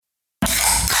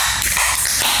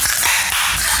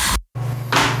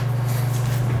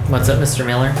What's up, Mr.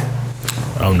 Miller?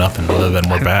 Oh, nothing other than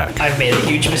we're back. I've made a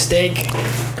huge mistake.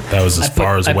 That was as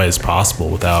far away as possible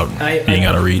without being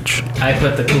out of reach. I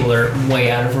put the cooler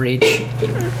way out of reach.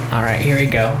 All right, here we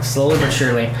go. Slowly but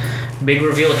surely. Big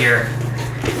reveal here.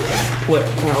 What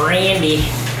Randy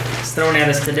is throwing at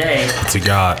us today. What's he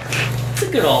got? It's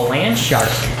a good old land shark.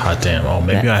 Hot damn. Oh,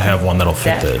 maybe I have one that'll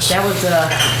fit this. That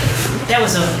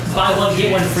was a buy one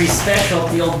get one free special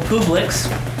at the old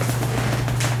Publix.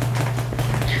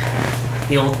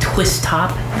 The old twist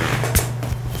top.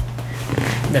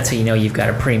 That's how you know you've got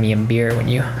a premium beer, when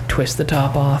you twist the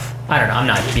top off. I don't know, I'm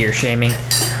not beer shaming.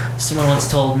 Someone once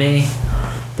told me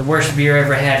the worst beer I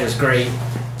ever had was great.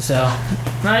 So,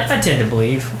 I tend to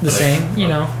believe the same, you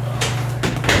know.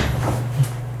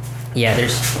 Yeah,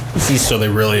 there's these. So they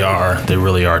really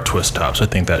are twist tops. I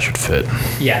think that should fit.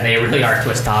 Yeah, they really are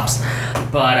twist tops.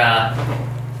 But,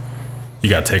 you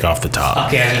gotta take off the top.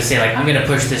 okay, I was gonna say, like, I'm gonna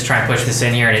try and push this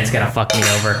in here and it's gonna fuck me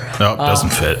over. Nope,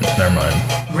 doesn't fit. Never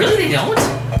mind. Really, they don't?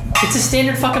 It's a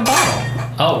standard fucking bottle.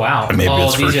 Oh wow. Maybe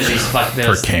it's these are these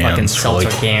for cans, fucking seltzer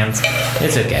cans.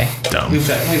 It's okay. Dumb. We've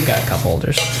got cup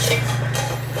holders.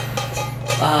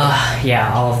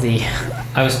 Yeah, all of the.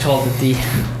 I was told that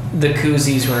the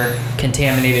koozies were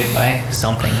contaminated by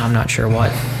something. I'm not sure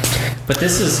what. But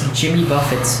this is Jimmy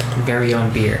Buffett's very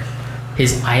own beer,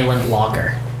 his Island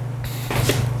Lager.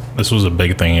 This was a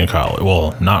big thing in college.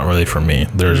 Well, not really for me.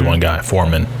 There's one guy,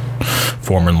 Foreman.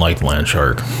 Foreman liked Land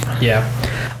Shark. Yeah.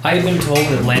 I've been told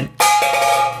that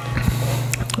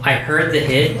I heard the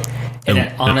hit, and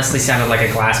it honestly sounded like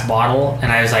a glass bottle,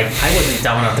 and I was like, I wasn't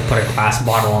dumb enough to put a glass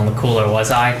bottle on the cooler,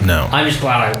 was I? No. I'm just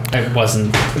glad it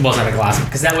wasn't a glass,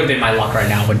 because that would have been my luck right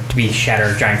now, would to be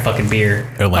shatter a giant fucking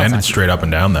beer. It landed straight up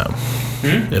and down, though.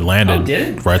 It landed. Oh,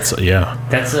 did it? Right, yeah.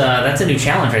 That's a new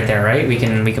challenge right there, right? We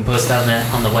can post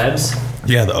that on the webs.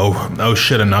 Yeah, the oh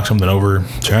shit, I knocked something over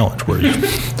challenge where you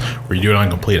do it on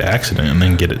complete accident and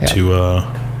then get it to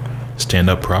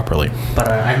stand up properly.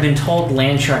 But I've been told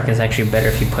Land Shark is actually better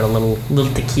if you put a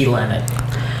little tequila in it.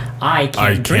 I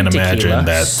can't imagine tequila,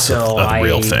 that's a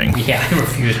real thing. Yeah, I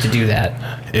refuse to do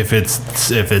that. If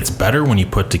it's better when you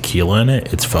put tequila in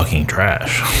it, it's fucking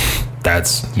trash.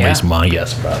 That's at least my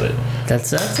guess about it.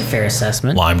 That's a fair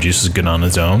assessment. Lime juice is good on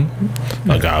its own.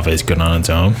 Agave is good on its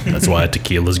own. That's why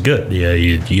tequila is good. Yeah,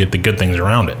 you get the good things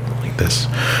around it, like this.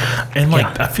 And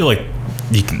I feel like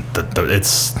you can.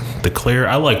 It's the clear.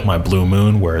 I like my Blue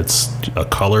Moon where it's a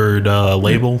colored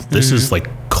label. This is like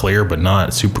clear but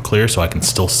not super clear, so I can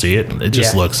still see it. It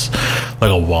just looks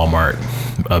like a Walmart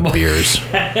of beers.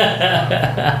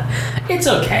 It's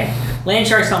okay. Land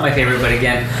Shark's not my favorite, but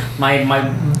again,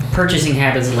 my purchasing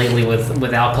habits lately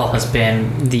with alcohol has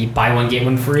been the buy one get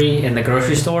one free in the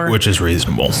grocery store, which is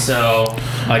reasonable. So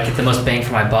I get the most bang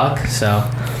for my buck. So,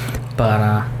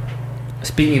 but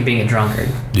speaking of being a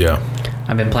drunkard,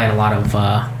 I've been playing a lot of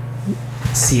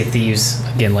Sea of Thieves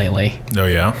again lately. Oh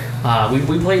yeah.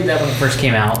 We played that when it first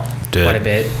came out quite a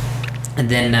bit, and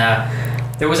then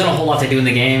there wasn't a whole lot to do in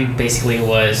the game. Basically, it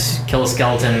was kill a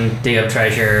skeleton, dig up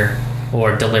treasure,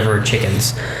 or deliver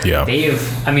chickens. Yeah.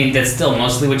 That's still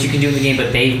mostly what you can do in the game,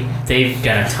 but they've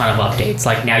done a ton of updates.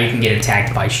 Like now you can get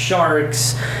attacked by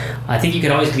sharks. I think you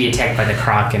could always be attacked by the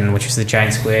Kraken, which is the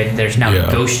giant squid. There's now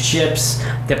ghost ships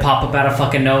that pop up out of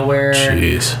fucking nowhere.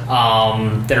 Jeez.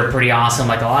 That are pretty awesome.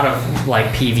 Like a lot of like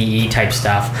PvE type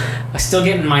stuff. I'm still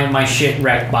getting my shit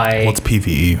wrecked by... What's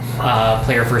PvE?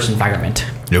 Player versus environment.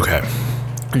 Okay.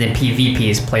 And then PvP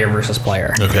is player versus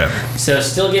player. Okay. So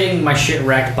still getting my shit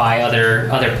wrecked by other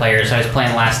players. I was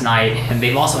playing last night, and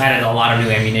they've also added a lot of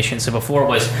new ammunition. So before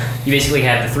was you basically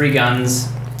had the 3 guns.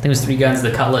 I think it was 3 guns,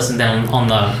 the cutlass, and then on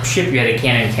the ship you had a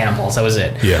cannon and cannonballs. That was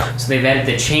it. Yeah. So they've added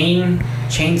the chain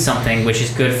something, which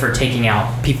is good for taking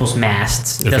out people's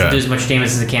masts. It doesn't do as much damage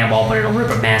as the cannonball, but it'll rip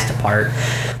a mast apart.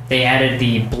 They added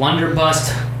the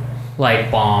blunderbuss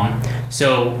bomb.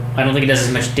 So I don't think it does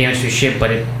as much damage to a ship,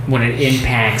 but when it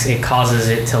impacts, it causes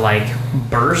it to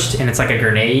burst, and it's like a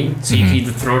grenade. So you can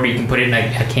either throw it or you can put it in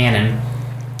a cannon.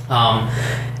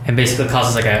 And basically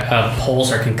causes a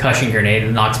pulse or concussion grenade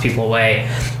that knocks people away.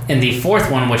 And the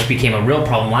 4th one, which became a real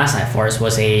problem last night for us,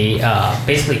 was a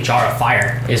basically jar of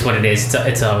fire is what it is.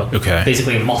 It's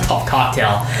basically a Molotov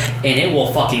cocktail, and it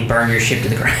will fucking burn your ship to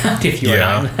the ground if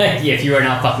you are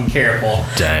not fucking careful.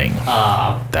 Dang.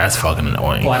 That's fucking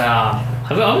annoying. But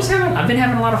I've been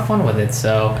having a lot of fun with it.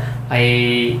 So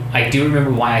I do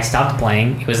remember why I stopped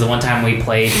playing. It was the one time we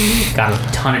played, got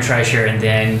a ton of treasure, and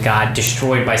then got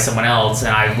destroyed by someone else, and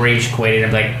I rage quitted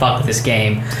and like, fuck this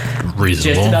game.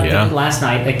 Reasonable, just about last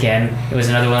night again. It was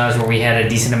another one of those where we had a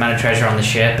decent amount of treasure on the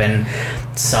ship, and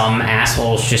some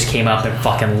assholes just came up and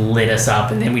fucking lit us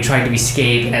up, and then we tried to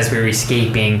escape, and as we were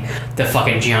escaping, the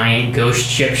fucking giant ghost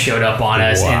ship showed up on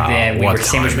us, and then we were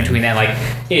sandwiched between that. Like,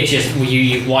 it just,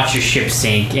 you watch your ship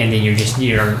sink, and then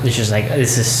it's just like,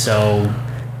 this is so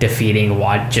defeating,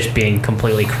 just being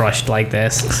completely crushed like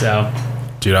this. So,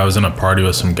 dude, I was in a party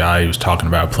with some guy who was talking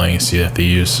about playing Sea of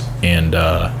Thieves, and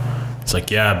it's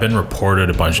like, yeah, I've been reported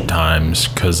a bunch of times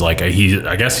because, like, I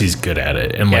guess he's good at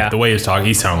it. And, like, the way he was talking,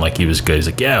 he sounded like he was good. He's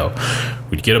like, yeah,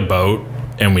 we'd get a boat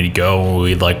and we'd go and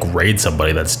we'd, like, raid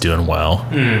somebody that's doing well,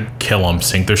 kill them,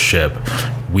 sink their ship.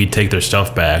 We'd take their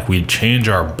stuff back. We'd change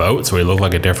our boat so we look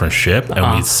like a different ship,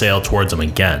 and we'd sail towards them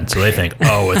again. So they think,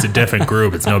 oh, it's a different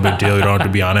group. It's no big deal. You don't have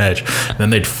to be on edge. And then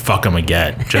they'd fuck them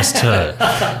again just to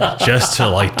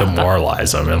like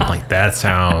demoralize them. And like, that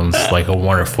sounds like a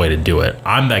wonderful way to do it.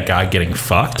 I'm that guy getting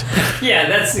fucked. Yeah,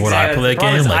 that's exactly. Would I play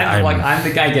that game? I'm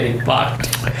the guy getting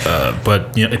fucked.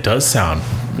 But you know, it does sound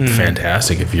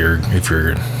fantastic if you're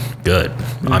good.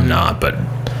 I'm not, but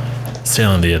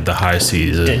sailing the high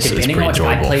seas is pretty enjoyable.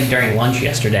 I played during lunch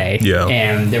yesterday,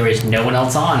 and there was no one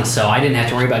else on, so I didn't have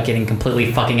to worry about getting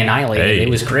completely fucking annihilated. Hey. It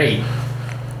was great.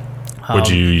 Would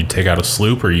you take out a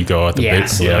sloop, or you go out the big?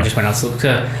 Yeah, I just went out sloop.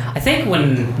 So I think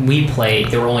when we played,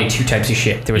 there were only two types of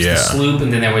ship. There was the sloop,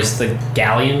 and then there was the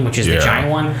galleon, which is the giant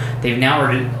one. They've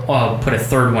now put a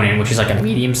third one in, which is like a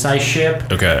medium-sized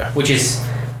ship. Okay. Which is,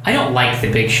 I don't like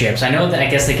the big ships. I know that I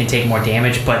guess they can take more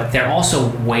damage, but they're also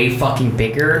way fucking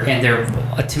bigger, and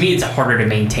to me, it's harder to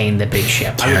maintain the big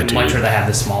ship. I would much rather have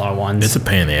the smaller ones. It's a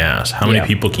pain in the ass. How many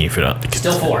people can you fit on?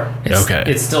 Still 4.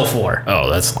 It's still 4.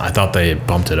 Oh, I thought they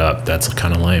bumped it up. That's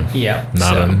kind of lame. Yeah.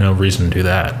 No reason to do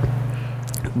that.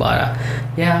 But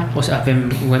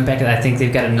went back. I think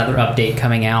they've got another update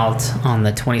coming out on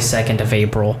the 22nd of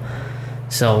April.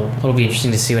 So it'll be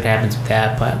interesting to see what happens with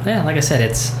that. But yeah, like I said,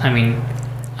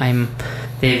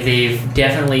 they've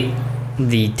definitely,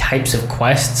 the types of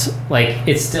quests, like,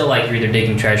 it's still like you're either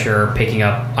digging treasure or picking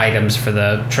up items for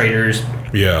the traders,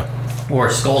 or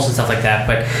skulls and stuff like that.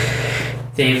 But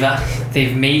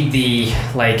they've made the,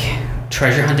 like,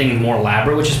 treasure hunting more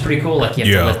elaborate, which is pretty cool. Like, you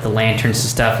have to lift the lanterns and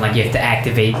stuff, and like you have to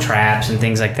activate traps and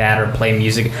things like that, or play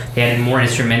music. They added more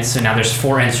instruments, so now there's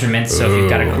 4 instruments. So if you've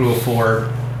got a crew of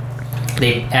 4,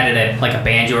 they added a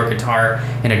banjo or guitar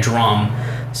and a drum.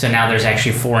 So now there's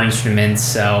actually 4 instruments.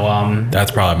 So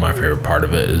that's probably my favorite part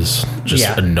of it, is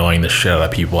just annoying the shit out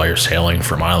of people while you're sailing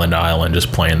from island to island,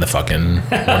 just playing the fucking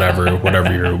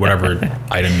whatever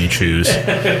item you choose.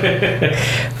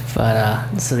 But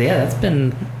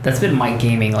that's been my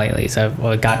gaming lately. So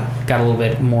I've got a little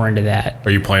bit more into that.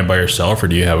 Are you playing by yourself, or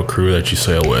do you have a crew that you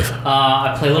sail with?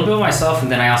 I play a little bit with myself,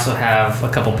 and then I also have a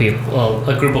couple people,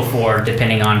 a group of 4,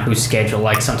 depending on whose schedule.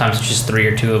 Like, sometimes it's just 3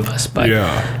 or 2 of us. But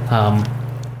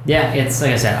it's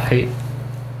like I said,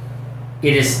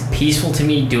 it is peaceful to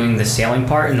me doing the sailing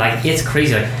part, and like, it's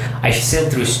crazy. Like, I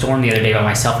sailed through a storm the other day by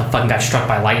myself and fucking got struck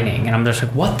by lightning, and I'm just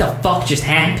like, what the fuck just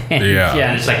happened? Yeah,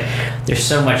 and it's like, there's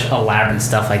so much elaborate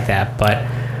stuff like that. But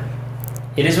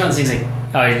it is one of those things,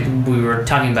 like, we were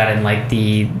talking about it in like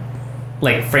the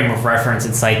frame of reference.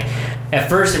 It's like, at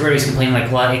first everybody was complaining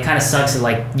like, well, it kind of sucks that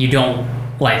like you don't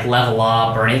like level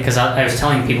up or anything, because I was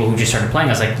telling people who just started playing,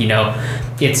 I was like,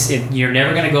 you're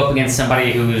never going to go up against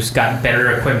somebody who's got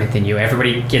better equipment than you.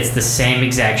 Everybody gets the same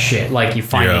exact shit. Like, you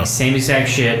find the same exact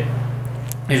shit.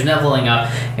 There's no leveling up,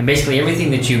 and basically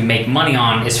everything that you make money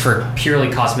on is for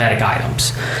purely cosmetic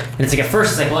items. And it's like, at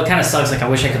first it's like, well, it kind of sucks, like, I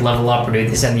wish I could level up or do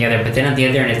this and the other. But then at the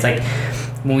other end, it's like,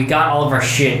 when we got all of our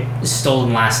shit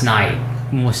stolen last night,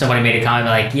 somebody made a comment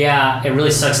like, yeah, it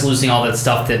really sucks losing all that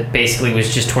stuff that basically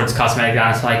was just towards cosmetic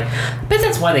items. Like, I bet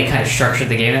that's why they kind of structured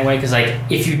the game that way, because like,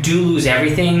 if you do lose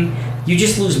everything, you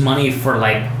just lose money for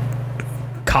like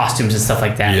costumes and stuff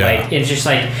like that. Like, it's just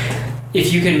like,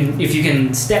 if you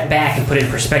can step back and put it in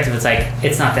perspective, it's like,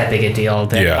 it's not that big a deal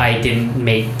that I didn't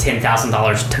make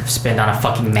 $10,000 to spend on a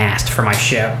fucking mast for my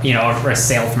ship, or a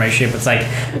sail for my ship. It's like,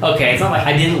 okay, it's not like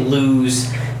I didn't lose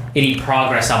any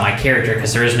progress on my character,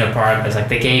 because there is no progress. Like,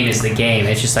 the game is the game.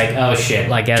 It's just like, oh shit,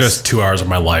 I guess just 2 hours of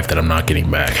my life that I'm not getting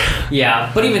back.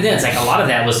 Yeah, but even then, it's like, a lot of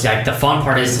that was like, the fun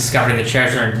part is discovering the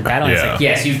treasure and battle. It's like,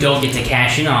 yes, you don't get to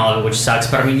cash in on all of it, which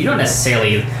sucks, but I mean, you don't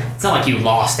necessarily, it's not like you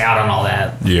lost out on all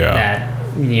that.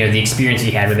 The experience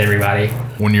you had with everybody.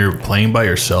 When you're playing by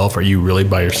yourself, are you really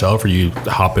by yourself, or you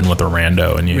hop in with a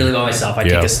rando and you really by myself? I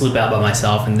take a sloop out by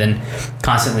myself, and then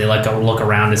constantly like look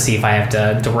around to see if I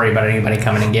have to worry about anybody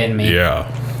coming and getting me.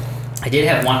 I did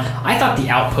have one. I thought the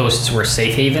outposts were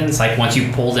safe havens. Like, once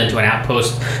you pulled into an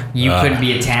outpost, you couldn't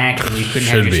be attacked and you couldn't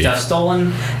have your stuff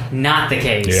stolen. Not the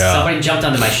case. Yeah. Somebody jumped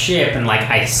onto my ship and, like,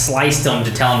 I sliced him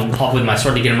to tell him with my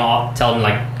sword to get him off, tell him,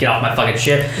 like, get off my fucking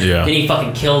ship. Yeah. Then he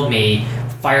fucking killed me,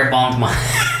 firebombed my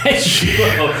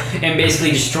bow, and basically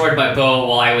destroyed my bow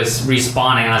while I was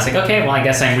respawning. And I was like, okay, well, I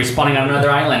guess I'm respawning on another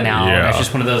island now. Yeah. And it's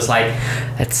just one of those, like,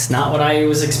 that's not what I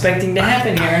was expecting to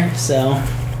happen here. So...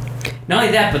 Not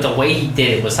only that, but the way he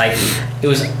did it was like, it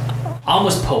was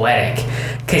almost poetic.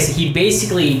 Because he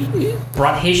basically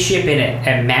brought his ship in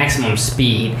at maximum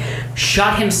speed,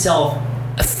 shot himself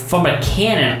from a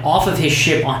cannon off of his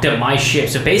ship onto my ship.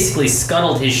 So basically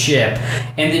scuttled his ship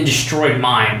and then destroyed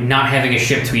mine, not having a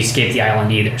ship to escape the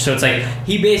island either. So it's like,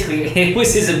 he basically, it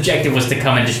was his objective was to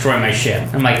come and destroy my ship.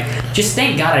 I'm like, just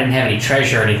thank God I didn't have any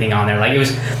treasure or anything on there. Like, it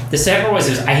was, the sad part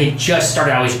was I had just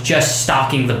started, I was just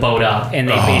stocking the boat up, and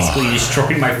they basically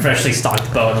destroyed my freshly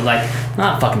stocked boat. I'm like,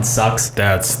 that fucking sucks.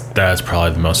 That's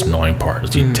probably the most annoying part,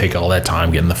 is you take all that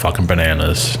time getting the fucking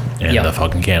bananas and the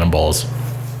fucking cannonballs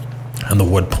and the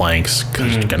wood planks,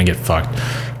 because you're gonna get fucked.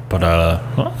 But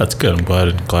well, that's good. I'm glad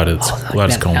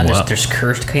it's going well. There's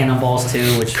cursed cannonballs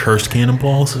too, which cursed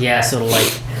cannonballs. Yeah, so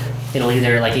it'll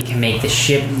either like, it can make the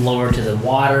ship lower to the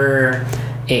water.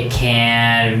 It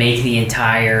can make the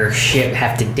entire ship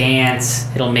have to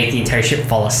dance. It'll make the entire ship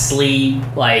fall asleep.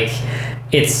 Like,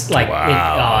 it's like,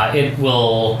 it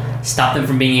will stop them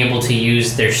from being able to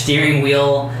use their steering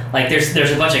wheel. Like, there's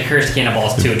a bunch of cursed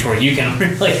cannonballs too, to where you can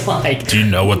really, like... Do you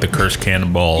know what the cursed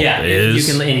cannonball is? Yeah, you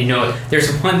can, and you know,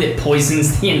 there's one that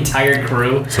poisons the entire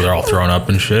crew. So they're all thrown up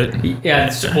and shit? Yeah,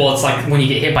 it's like when you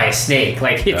get hit by a snake.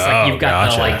 Like, it's like you've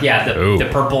got the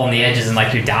purple on the edges and,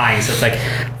 like, you're dying. So it's like,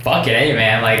 fuck it, hey,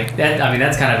 man. Like, that, I mean,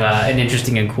 that's kind of an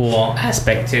interesting and cool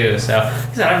aspect too. So, like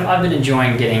I said, I've been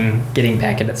enjoying getting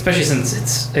back at it, especially since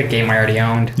it's a game I already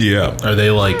owned. Yeah. Are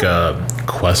they like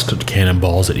quest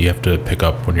cannonballs that you have to pick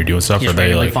up when you're doing stuff? You just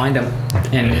randomly find them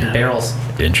in barrels.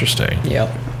 Interesting. Yep.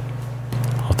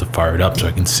 I'll have to fire it up so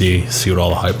I can see what all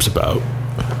the hype's about.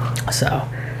 So,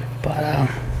 but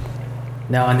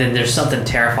no, and then there's something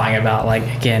terrifying about, like,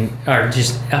 again, or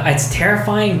just it's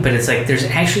terrifying, but it's like there's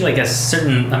actually like a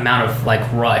certain amount of like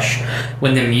rush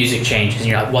when the music changes and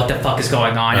you're like, what the fuck is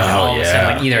going on? And all of a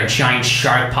sudden, like, either a giant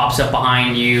shark pops up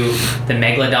behind you, the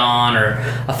megalodon, or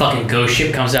a fucking ghost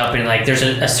ship comes up, and like there's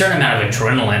a certain amount of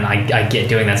adrenaline I get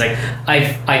doing that. It's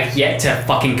like I've yet to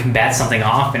fucking combat something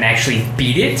off and actually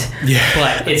beat it. Yeah.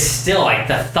 But it's still like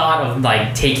the thought of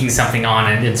like taking something on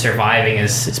and surviving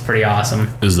is pretty awesome.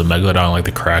 Is the megalodon like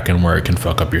the Kraken where it can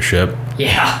fuck up your ship?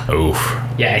 Yeah. Oof.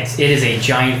 Yeah, it is a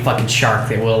giant fucking shark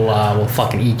that will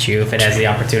fucking eat you if it has the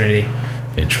opportunity.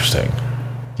 Interesting.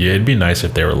 Yeah, it'd be nice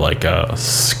if they were like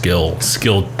skill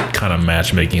kind of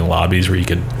matchmaking lobbies where you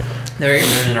could.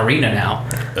 There's an arena now.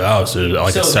 Oh, so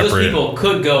like a separate. Those people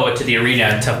could go to the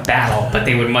arena to battle, but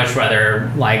they would much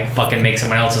rather like fucking make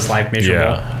someone else's life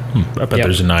miserable. Yeah. I bet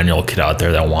there's a 9-year-old kid out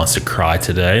there that wants to cry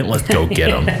today. Let's go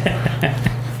get him.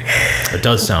 It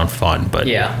does sound fun, but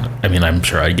yeah. I mean, I'm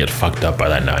sure I'd get fucked up by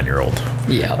that 9-year-old.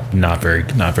 Yeah. Not very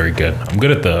good. I'm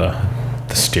good at the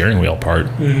steering wheel part.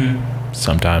 Mm-hmm.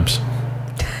 Sometimes.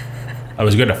 I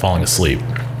was good at falling asleep.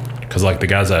 Because, like, the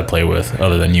guys that I play with,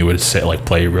 other than you, would sit, like,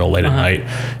 play real late at night,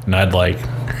 and I'd, like,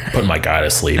 put my guy to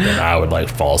sleep, and I would, like,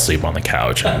 fall asleep on the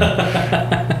couch. And,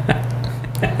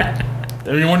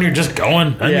 I mean, when you're just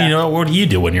going, I mean, you know, what do you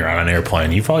do when you're on an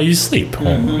airplane? You sleep.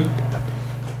 Mm-hmm.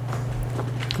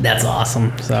 That's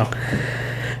awesome. So,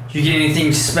 did you get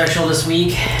anything special this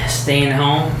week? Staying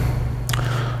home?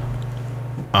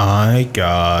 I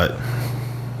got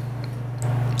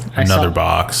another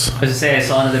box. I was going to say, I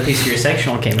saw another piece of your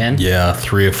sectional came in. Yeah,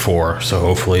 3 of 4. So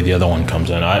hopefully the other one comes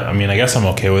in. I mean, I guess I'm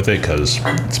okay with it because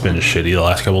it's been just shitty the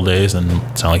last couple of days, and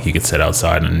it's not like you could sit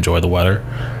outside and enjoy the weather.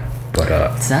 But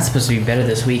it's not supposed to be better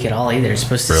this week at all either. It's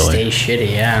supposed to stay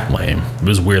shitty, yeah. Lame. It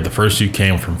was weird. The first 2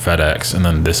 came from FedEx, and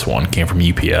then this one came from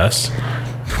UPS.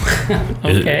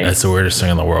 Okay. That's the weirdest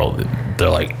thing in the world. They're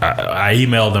like, I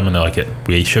emailed them, and they're like,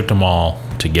 we shipped them all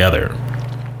together,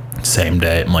 same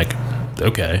day. I'm like,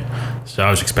 okay. So I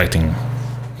was expecting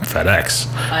FedEx.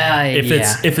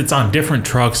 If it's on different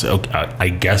trucks, okay, I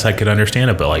guess I could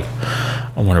understand it, but like,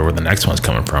 I wonder where the next one's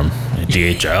coming from.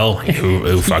 DHL?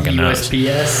 Who fucking knows?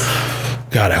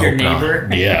 USPS? God, I hope neighbor?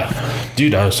 not. Yeah.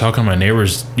 Dude, I was talking to my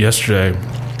neighbors yesterday,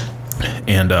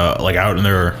 and like out in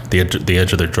the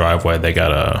edge of their driveway, they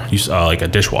got a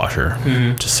dishwasher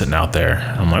just sitting out there.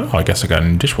 I'm like, oh, I guess I got a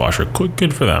new dishwasher.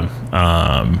 Good for them.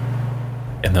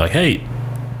 And they're like, hey,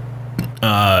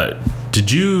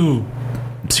 did you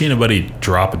see anybody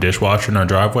drop a dishwasher in our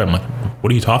driveway. I'm like,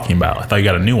 what are you talking about? I thought you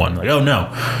got a new one. Like, oh no.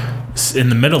 In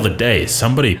the middle of the day,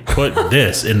 somebody put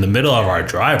this in the middle of our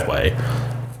driveway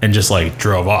and just like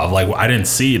drove off. Like, I didn't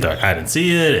see it.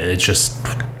 It's just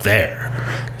there.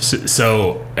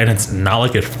 So and it's not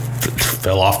like it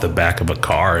fell off the back of a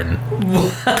car, and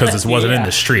because it wasn't in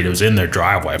the street, it was in their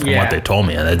driveway from what they told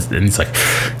me. And it's like,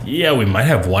 yeah, we might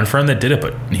have one friend that did it,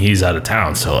 but he's out of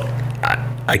town, so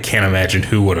I can't imagine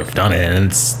who would have done it. And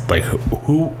it's like,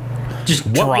 who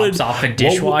just drops off a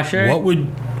dishwasher? What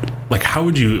would like, how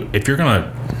would you, if you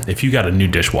got a new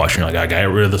dishwasher, you're like, I got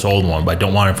rid of this old one, but I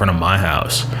don't want it in front of my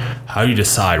house. How do you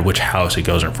decide which house it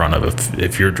goes in front of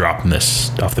if you're dropping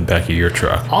this off the back of your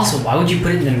truck? Also, why would you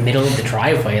put it in the middle of the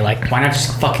driveway? Like, why not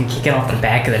just fucking kick it off the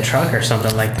back of the truck or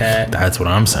something like that? That's what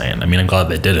I'm saying. I mean, I'm glad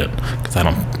they did it because I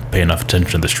don't pay enough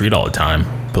attention to the street all the time.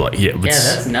 But like, yeah,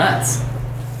 that's nuts.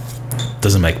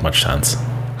 Doesn't make much sense.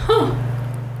 Huh.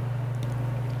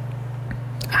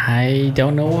 I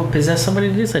don't know what possessed somebody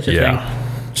to do such a thing.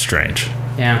 Strange.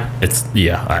 Yeah.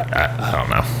 I don't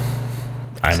know.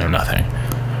 I know nothing.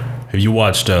 Have you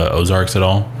watched Ozarks at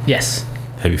all? Yes.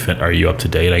 Are you up to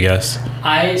date, I guess?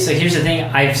 So here's the thing.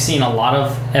 I've seen a lot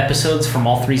of episodes from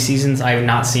all 3 seasons. I have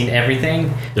not seen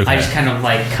everything. Okay. I just kind of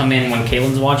like come in when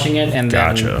Caitlin's watching it, and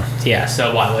gotcha. Yeah.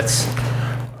 So what's?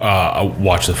 I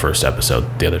watched the first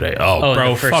episode the other day. Oh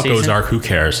bro, fuck season? Ozark. Who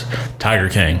cares? Tiger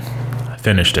King. I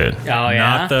finished it. Oh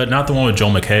yeah. Not the one with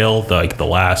Joel McHale. The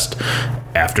last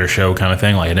after show kind of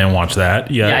thing. Like, I didn't watch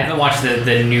that yet. Yeah, I haven't watched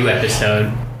the new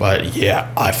episode. But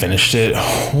yeah, I finished it.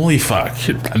 Holy fuck.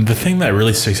 The thing that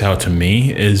really sticks out to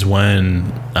me is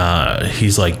when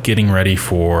he's like getting ready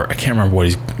for, I can't remember what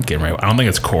he's getting ready for. I don't think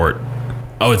it's court.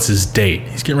 Oh, it's his date.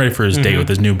 He's getting ready for his date with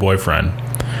his new boyfriend.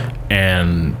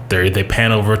 And they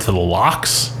pan over to the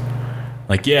locks.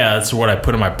 Like, yeah, that's what I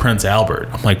put in my Prince Albert.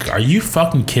 I'm like, are you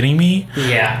fucking kidding me?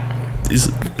 Yeah.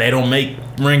 They don't make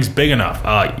rings big enough.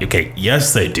 Okay,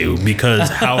 yes they do, because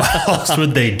how else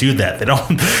would they do that? They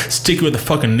don't stick you with a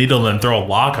fucking needle and throw a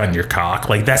lock on your cock.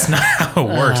 Like, that's not how it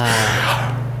works.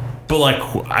 But like,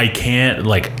 I can't,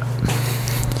 like,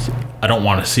 I don't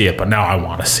want to see it, but now I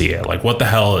want to see it. Like, what the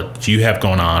hell do you have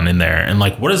going on in there? And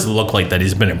like, what does it look like that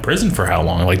he's been in prison for how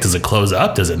long? Like, does it close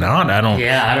up? Does it not? I don't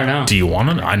know. Do you want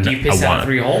to? Do you piss out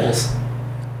 3 holes?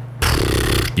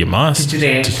 You must.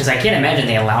 Because I can't imagine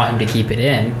they allow him to keep it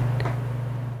in.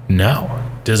 No.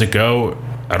 Does it go?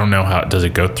 I don't know how. Does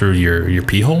it go through your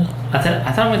pee hole? I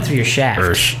thought it went through your shaft.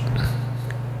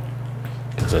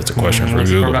 Because that's a question for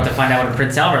Google. We're about to find out what a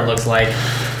Prince Albert looks like.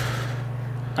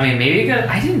 I mean, maybe it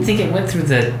I didn't think it went through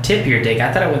the tip of your dick.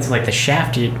 I thought it went through like the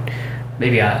shaft. I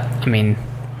mean,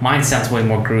 mine sounds way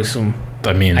more gruesome.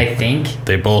 I think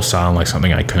they both sound like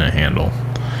something I couldn't handle.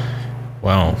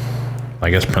 Well, I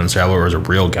guess Prince Albert was a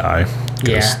real guy.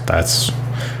 Yeah. That's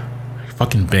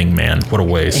fucking Bing, man. What a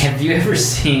waste. Have you ever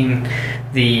seen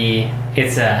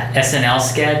it's a SNL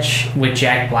sketch with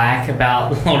Jack Black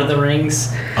about Lord of the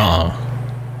Rings?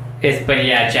 But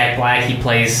yeah, Jack Black, he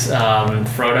plays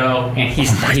Frodo, and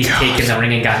he's taken the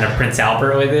ring and gotten a Prince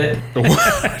Albert with it.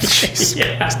 What? Jesus.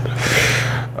 Yeah.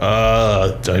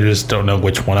 I just don't know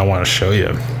which one I want to show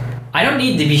you. I don't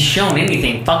need to be shown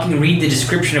anything. Fucking read the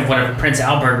description of what a Prince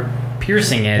Albert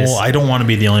piercing is. Well, I don't want to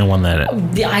be the only one that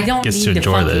I don't gets need to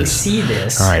enjoy to this. See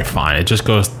this. All right, fine. It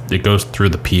goes through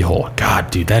the pee hole.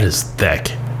 God, dude, that is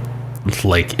thick.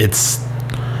 Like, it's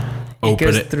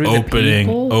opening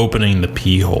the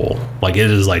pee hole. Like, it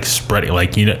is like spreading.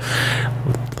 Like, you know.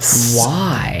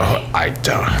 Why? I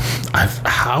don't.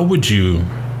 How would you?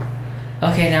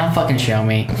 Okay, now fucking show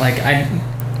me. Like,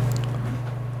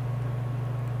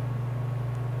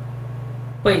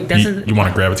 Wait, doesn't... You want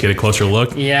to grab it to get a closer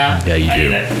look? Yeah. Yeah, you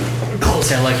do.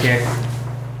 Closer look here.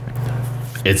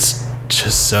 It's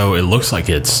just so... It looks like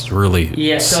it's really...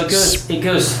 Yeah, so it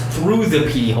goes through the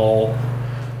pee hole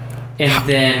and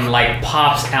then, like,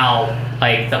 pops out,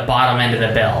 like, the bottom end of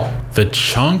the bell. The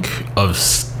chunk of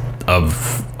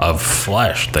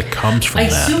flesh that comes from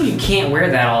that... I assume you can't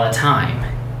wear that all the time.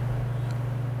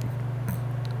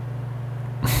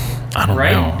 I don't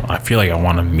know. I feel like I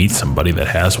want to meet somebody that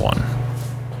has one.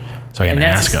 So I can ask him. And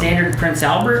that's a standard Prince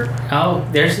Albert? Oh,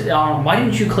 there's... why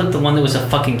didn't you click the one that was a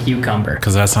fucking cucumber?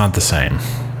 Because that's not the same.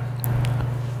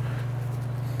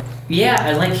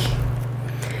 Yeah, like...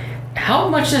 How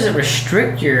much does it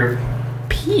restrict your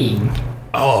peeing?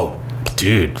 Oh,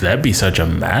 dude, that'd be such a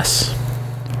mess.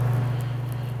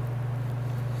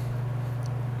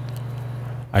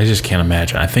 I just can't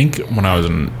imagine. I think when I was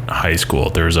in high school,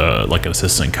 there was an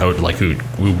assistant coach who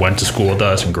went to school with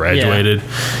us and graduated,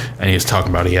 and he was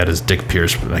talking about he had his dick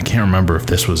pierced. But I can't remember if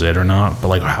this was it or not.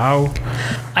 But how?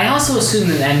 I also assume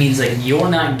that means you're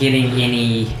not getting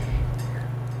any.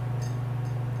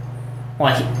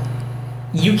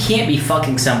 You can't be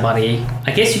fucking somebody.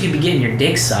 I guess you could be getting your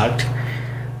dick sucked,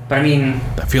 but I mean,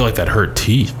 I feel like that hurt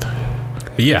teeth.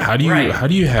 But yeah, how do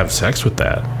you have sex with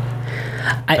that?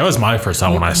 That was my first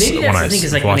time when I was watching. Maybe that's the thing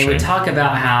is when they would talk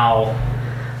about how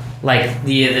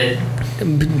the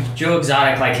Joe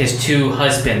Exotic, his two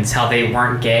husbands, how they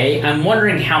weren't gay. I'm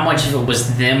wondering how much of it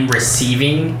was them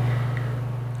receiving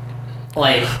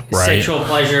sexual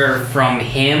pleasure from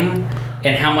him,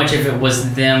 and how much of it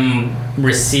was them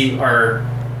or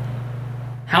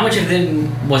how much of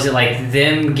them was it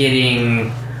them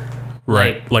getting.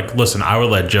 Right. Listen, I would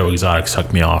let Joe Exotic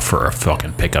suck me off for a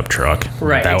fucking pickup truck.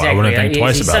 Right, exactly. I wouldn't think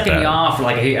twice about that. He's sucking me off,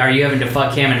 are you having to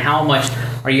fuck him, and how much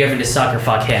are you having to suck or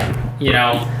fuck him? You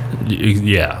know?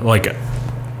 Yeah,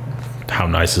 how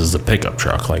nice is the pickup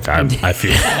truck? I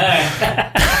feel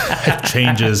it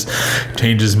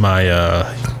changes my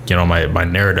my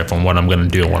narrative on what I'm going to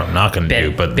do and what I'm not going to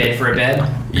do. But bed for a bed?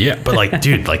 Yeah, but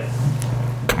dude,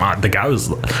 come on, the guy was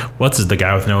the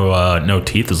guy with no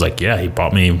teeth was yeah, he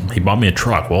bought me a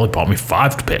truck. Well, he bought me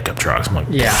 5 pickup trucks. I'm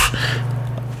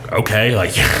okay,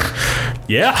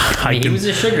 yeah. He was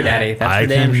a sugar daddy. That's for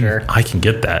damn sure. I can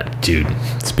get that, dude.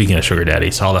 Speaking of sugar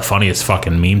daddy, saw the funniest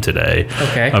fucking meme today.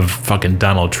 Okay. Of fucking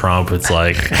Donald Trump. It's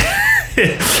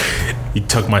you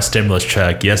took my stimulus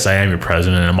check. Yes, I am your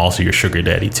president, and I'm also your sugar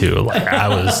daddy too. I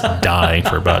was dying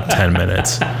for about 10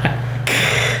 minutes.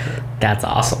 That's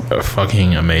awesome.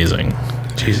 Fucking amazing.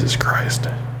 Jesus Christ.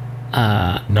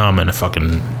 Now I'm in a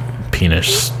fucking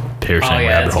penis piercing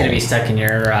rabbit hole. It's gonna be stuck in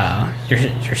your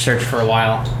search for a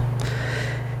while.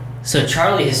 So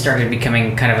Charlie has started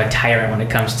becoming kind of a tyrant when it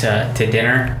comes to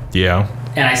dinner. Yeah.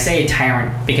 And I say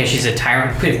tyrant because she's a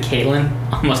tyrant with Caitlin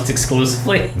almost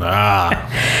exclusively.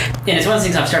 And it's one of the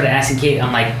things I've started asking Kate.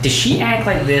 I'm does she act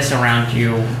like this around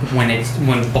you when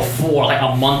before,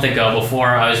 a month ago, before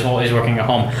I was always working at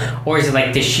home? Or is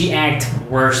it does she act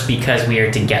worse because we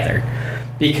are together?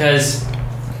 Because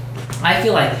I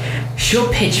feel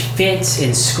she'll pitch fits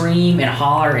and scream and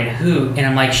holler and hoot, and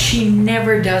I'm she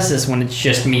never does this when it's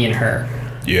just me and her.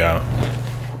 Yeah.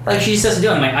 She just doesn't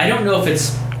do it. I don't know if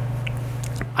it's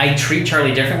I treat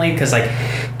Charlie differently because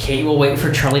Kate will wait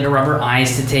for Charlie to rub her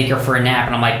eyes to take her for a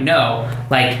nap, and I'm no.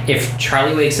 If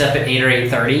Charlie wakes up at 8 or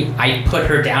 8:30, I put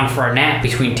her down for a nap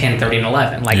between 10:30 and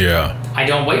 11. Yeah. I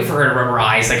don't wait for her to rub her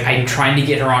eyes. I'm trying to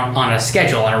get her on a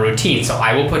schedule, on a routine. So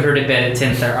I will put her to bed at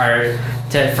 10:30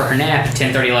 for her nap at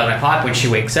 10:30, 11 o'clock when she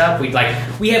wakes up. We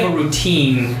have a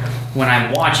routine when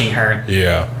I'm watching her.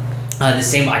 Yeah. The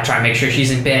same, I try to make sure she's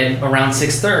in bed around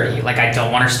 6:30. I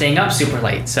don't want her staying up super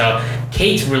late. So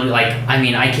Kate's really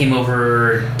I came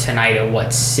over tonight at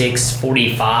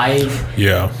 6:45.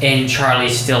 Yeah. And Charlie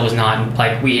still was not,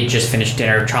 we had just finished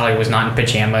dinner. Charlie was not in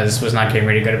pajamas, was not getting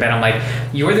ready to go to bed. I'm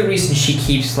you're the reason she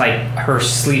keeps her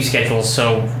sleep schedule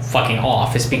so fucking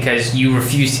off. It's because you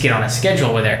refuse to get on a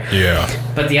schedule with her. Yeah.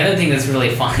 But the other thing that's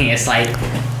really funny is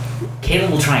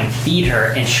Caitlin will try and feed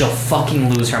her, and she'll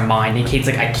fucking lose her mind. And Kate's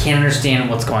I can't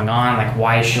understand what's going on.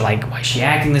 Why is she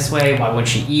acting this way? Why wouldn't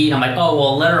she eat? I'm oh,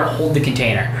 well, let her hold the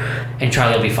container, and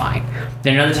Charlie will be fine.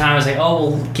 Then another time I was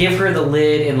oh, well, give her the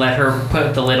lid and let her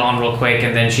put the lid on real quick,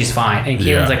 and then she's fine. And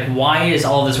Caitlin's why is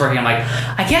all this working? I'm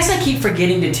I guess I keep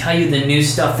forgetting to tell you the new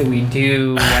stuff that we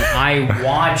do when I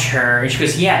watch her. And she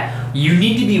goes, yeah, you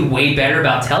need to be way better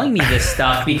about telling me this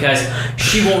stuff because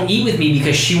she won't eat with me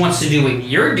because she wants to do what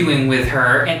you're doing with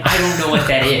her, and I don't know what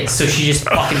that is. So she just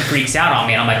fucking freaks out on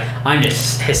me, and I'm I'm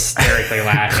just hysterically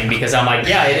laughing because I'm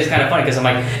yeah, it is kind of funny because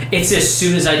I'm it's as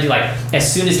soon as I do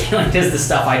as soon as Caitlin does the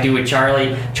stuff I do with Charlie's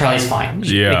fine.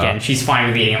 Yeah. Again, she's fine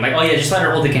with eating. I'm oh yeah, just let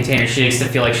her hold the container. She needs to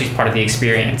feel like she's part of the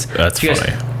experience. That's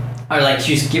funny. Or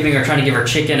she's trying to give her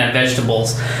chicken and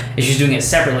vegetables, and she's doing it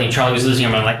separately. Charlie was losing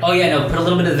her mind. Oh yeah, no, put a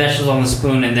little bit of the vegetables on the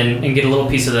spoon, and get a little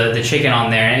piece of the chicken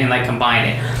on there, and combine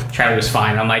it. Charlie was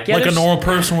fine. I'm yeah, a normal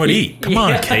person would eat. Come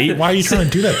on, Kate, why are you trying to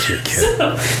do that to your kid?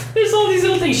 So, there's all these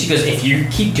little things. She goes, if you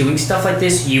keep doing stuff like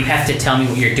this, you have to tell me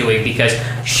what you're doing because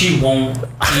she won't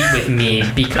eat with me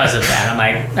because of that.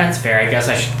 I'm that's fair. I guess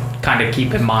I should kind of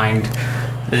keep in mind.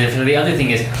 The other thing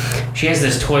is, she has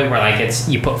this toy where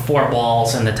you put 4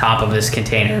 balls in the top of this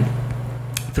container.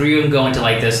 3 of them go into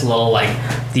this little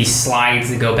these slides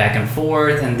that go back and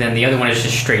forth, and then the other one is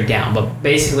just straight down. But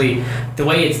basically, the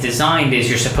way it's designed is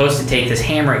you're supposed to take this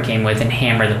hammer it came with and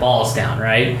hammer the balls down,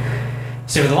 right?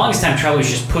 So for the longest time, Charlie was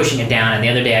just pushing it down, and the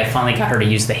other day I finally got her to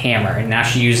use the hammer, and now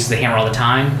she uses the hammer all the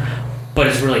time. But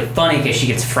it's really funny because she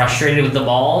gets frustrated with the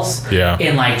balls,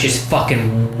 and like just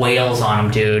fucking wails on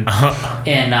them, dude.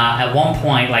 And at one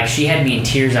point, like she had me in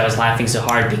tears. I was laughing so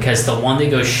hard because the one that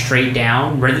goes straight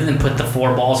down, rather than put the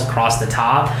 4 balls across the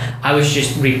top, I was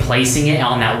just replacing it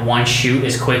on that one shoot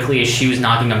as quickly as she was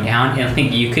knocking them down, and I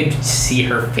think you could see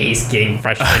her face getting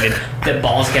frustrated that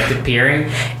balls kept appearing.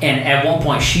 And at one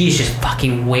point, she's just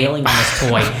fucking wailing on this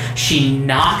toy. She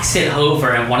knocks it over,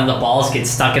 and one of the balls gets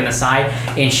stuck in the side,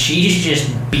 and she's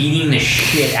just beating the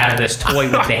shit out of this toy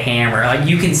with the hammer. Like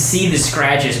you can see the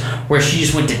scratches where she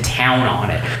just went to town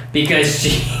on it because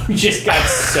she just got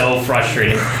so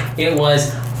frustrated. It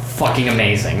was fucking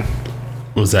amazing.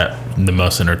 Was that the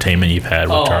most entertainment you've had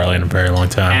with Charlie in a very long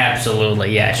time?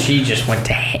 Absolutely, yeah. She just went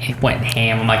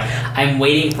ham. I'm like, I'm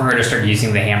waiting for her to start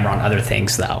using the hammer on other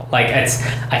things though. Like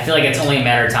I feel like it's only a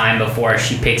matter of time before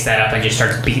she picks that up and just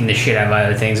starts beating the shit out of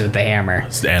other things with the hammer.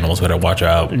 The animals better watch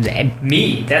out.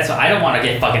 Me, that's what I don't want to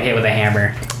get fucking hit with a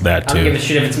hammer. That too. I don't give a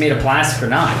shit if it's made of plastic or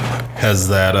not. Has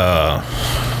that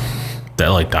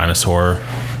like dinosaur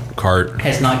cart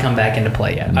has not come back into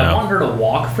play yet. No. I want her to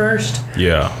walk first.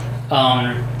 Yeah.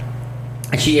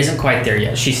 And she isn't quite there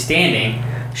yet. She's standing.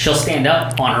 She'll stand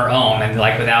up on her own and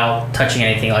like without touching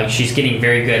anything. Like she's getting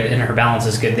very good and her balance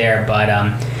is good there. But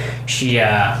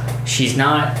she's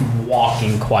not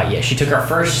walking quite yet. She took her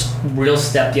first real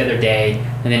step the other day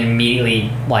and then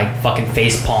immediately like fucking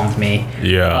face palmed me.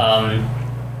 Yeah.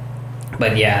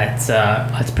 But yeah,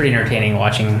 it's pretty entertaining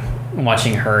watching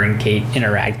her and Kate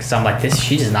interact because I'm like,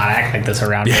 she does not act like this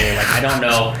around me. Like I don't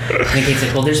know. And Kate's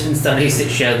like, well, there's been studies that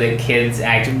show that kids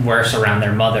act worse around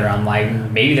their mother. I'm like,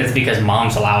 maybe that's because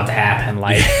moms allow it to happen.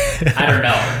 Like I don't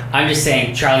know. I'm just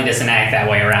saying Charlie doesn't act that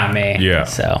way around me. Yeah.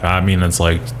 So I mean, it's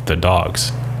like the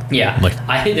dogs. Yeah. Like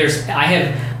I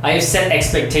have set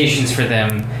expectations for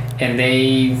them, and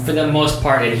they for the most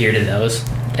part adhere to those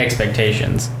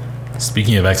expectations.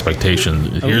 Speaking of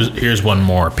expectations, here's one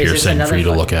more piercing for you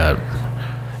to look at.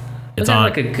 It's on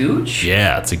like a gooch?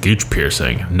 Yeah, it's a gooch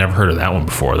piercing. Never heard of that one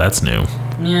before. That's new.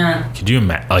 Yeah. Could you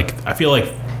imagine? Like, I feel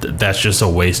like that's just a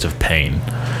waste of pain.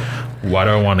 Why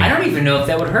do I want to? I don't even know if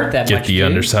that would hurt that much. Get the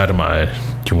underside of my.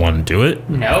 Do you want to do it?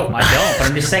 No, I don't. But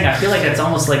I'm just saying. I feel like it's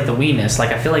almost like the weenus. Like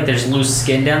I feel like there's loose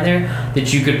skin down there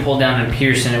that you could pull down and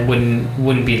pierce, and it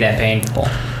wouldn't be that painful.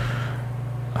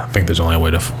 I think there's only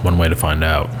one way to find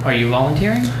out. Are you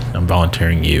volunteering? I'm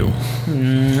volunteering you.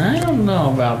 I don't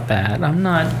know about that. I'm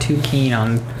not too keen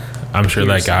on. I'm sure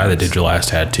that guy that did your last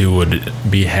tattoo would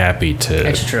be happy to.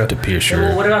 That's true. To pierce your.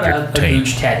 Well, what about a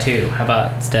gooch tattoo? How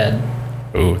about instead?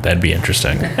 Ooh, that'd be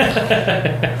interesting.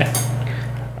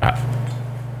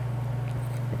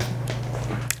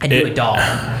 I do a dog.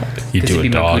 You do a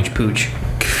dog. Gooch pooch.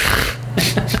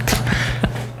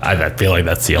 I feel like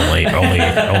that's the only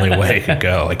way it could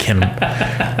go.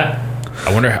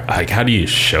 I wonder, like, how do you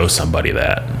show somebody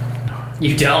that?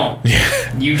 You don't.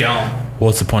 Yeah. You don't.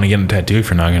 What's the point of getting a tattoo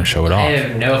if you're not going to show it off? I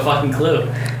have no fucking clue.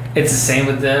 It's the same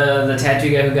with the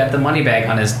tattoo guy who got the money bag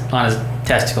on his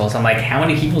testicles. I'm like, how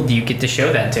many people do you get to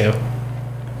show that to?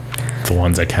 The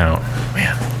ones that count.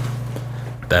 Man,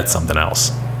 that's something else.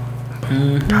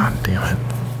 Mm-hmm. God damn it.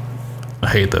 I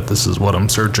hate that this is what I'm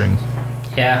searching.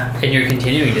 Yeah, and you're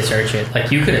continuing to search it.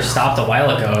 Like, you could have stopped a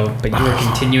while ago, but you were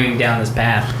continuing down this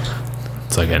path.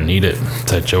 It's like, I need it.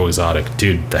 It's that Joe Exotic.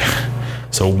 Dude,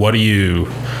 so what do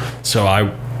you... So I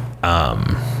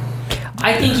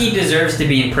think he deserves to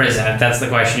be in prison, if that's the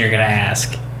question you're going to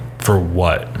ask. For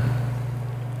what?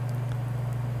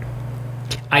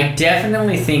 I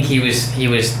definitely think he was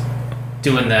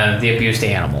doing the abuse to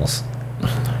animals.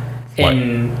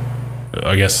 And...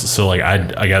 I guess so. Like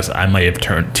I guess I might have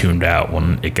tuned out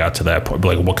when it got to that point.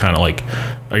 But like, what kind of like?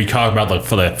 Are you talking about like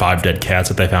for the 5 dead cats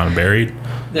that they found buried?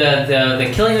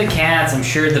 The killing of the cats. I'm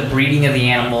sure the breeding of the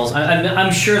animals.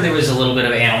 I'm sure there was a little bit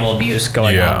of animal abuse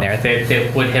going on there.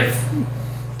 That would have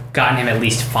gotten him at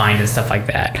least fined and stuff like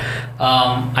that.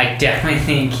 I definitely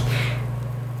think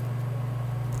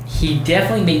he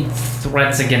definitely made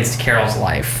threats against Carol's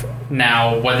life.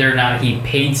 Now, whether or not he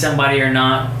paid somebody or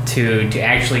not to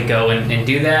actually go and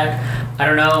do that, I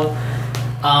don't know.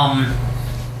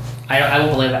 I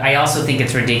won't believe it. I also think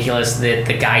it's ridiculous that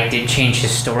the guy did change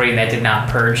his story and that did not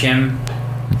purge him.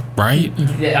 Right?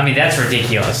 I mean, that's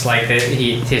ridiculous. Like,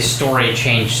 his story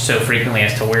changed so frequently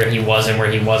as to where he was and where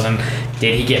he wasn't.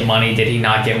 Did he get money? Did he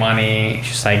not get money? It's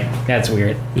just like, that's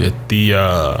weird.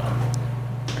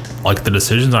 Like the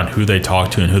decisions on who they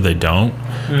talk to and who they don't.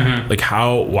 Mm-hmm. Like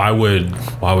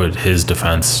why would his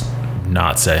defense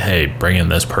not say, hey, bring in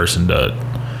this person to,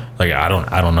 Like I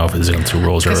don't know if it's against the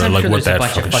rules or like what that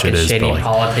fucking shit is. Shady but like,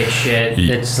 politics shit.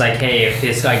 It's like, hey, if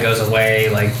this guy goes away,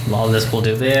 like all this will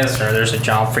do this, or there's a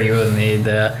job for you in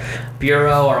the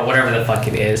bureau or whatever the fuck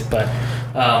it is. But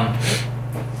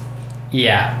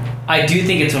yeah, I do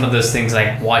think it's one of those things.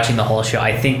 Like watching the whole show,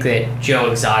 I think that Joe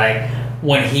Exotic,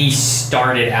 when he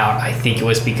started out, I think it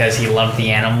was because he loved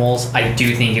the animals. I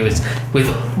do think it was with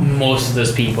most of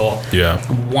those people. Yeah.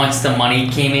 Once the money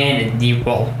came in and you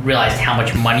realized how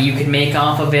much money you could make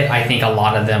off of it, I think a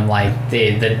lot of them, like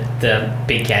the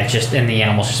big cats just and the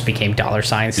animals just became dollar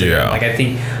signs. Yeah. Like I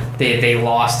think they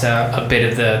lost a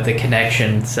bit of the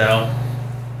connection. So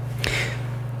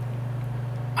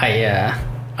I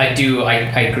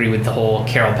agree with the whole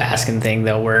Carol Baskin thing,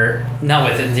 though. Where not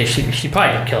with it, she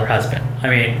probably didn't kill her husband. I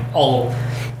mean, all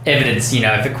evidence,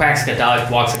 if it quacks like a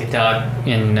dog, walks like a dog,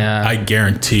 and I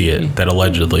guarantee it that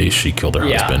allegedly she killed her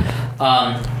husband.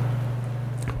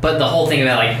 But the whole thing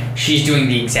about like she's doing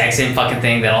the exact same fucking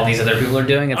thing that all these other people are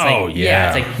doing. It's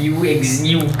it's like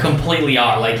you completely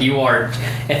are. Like you are.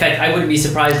 In fact, I wouldn't be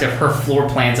surprised if her floor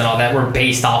plans and all that were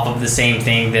based off of the same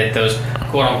thing that those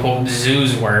quote unquote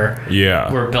zoos were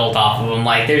built off of them.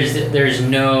 Like there's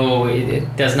no,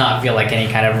 it does not feel like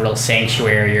any kind of real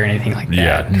sanctuary or anything like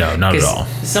that. Yeah, no, not at all.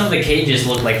 Some of the cages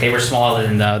look like they were smaller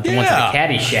than the ones in the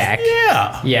caddy shack.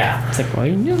 Yeah. It's like,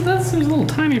 well, that's a little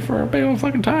tiny for a big old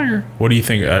fucking tiger. What do you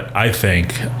think? I think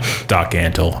Doc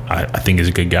Antle, I think he's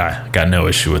a good guy. Got no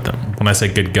issue with him. When I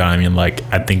say good guy, I mean like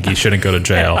I think he shouldn't go to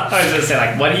jail. I was gonna say,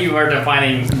 like, what do you are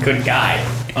defining good guy?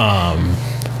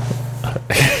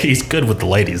 He's good with the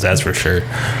ladies, that's for sure.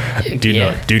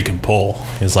 Dude can pull.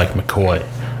 He's like McCoy.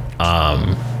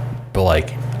 But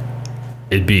like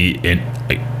it'd be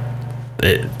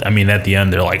I mean, at the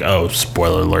end, they're like, oh,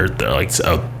 spoiler alert. They're like,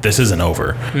 oh, this isn't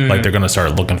over. Mm-hmm. Like, they're going to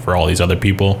start looking for all these other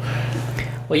people.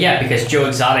 Well, yeah, because Joe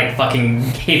Exotic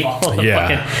fucking gave all of the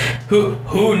fucking...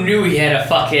 Who knew he had a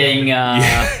fucking...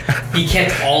 He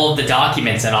kept all of the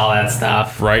documents and all that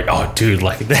stuff. Right? Oh, dude,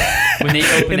 like that. When they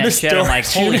opened that shed, I'm like,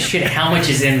 holy shit, how much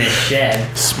is in this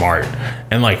shed? Smart.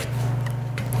 And, like...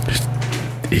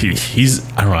 He's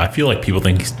I don't know, I feel like people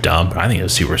think he's dumb, but I think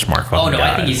he's a super smart fucking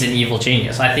guy. I think he's an evil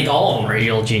genius. I think all of them are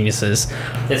evil geniuses.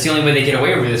 That's the only way they get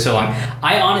away with it so long.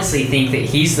 I honestly think that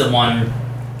he's the one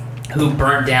who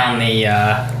burnt down the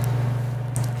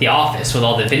office with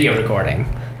all the video recording.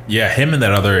 Yeah, him and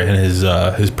that other and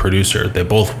his producer, they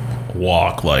both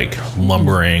walk like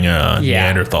lumbering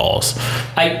Neanderthals.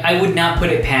 I would not put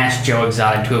it past Joe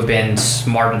Exotic to have been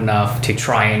smart enough to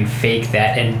try and fake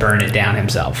that and burn it down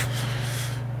himself.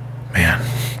 Man,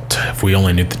 if we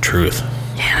only knew the truth.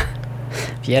 Yeah.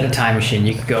 If you had a time machine,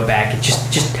 you could go back and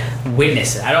just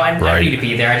witness it. I don't need to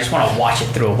be there. I just want to watch it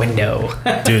through a window.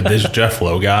 Dude, this Jeff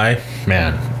Lowe guy,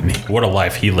 man, what a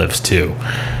life he lives too.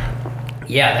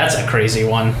 Yeah, that's a crazy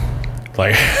one.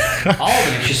 Like all of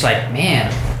them, it's just like,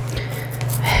 man,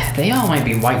 they all might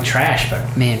be white trash,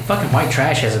 but man, fucking white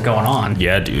trash has it going on.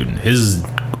 Yeah, dude. His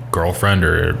girlfriend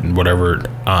or whatever,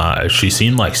 she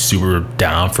seemed like super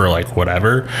down for like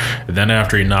whatever. And then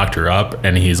after he knocked her up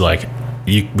and he's like,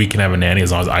 we can have a nanny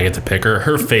as long as I get to pick her,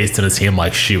 her face didn't seem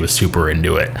like she was super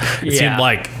into it. It seemed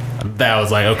like that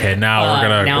was like, okay, now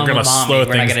we're gonna slow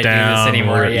things down. Do this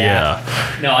anymore.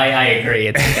 Yeah. No, I agree.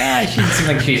 It's like, she doesn't seem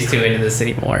like she's too into this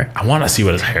anymore. I want to see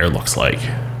what his hair looks like.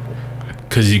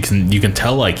 Because you can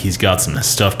tell like he's got some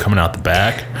stuff coming out the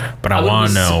back, but I want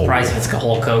to know. I'm surprised if it's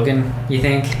Hulk Hogan. You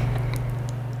think?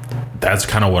 That's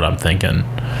kind of what I'm thinking.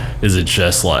 Is it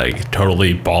just like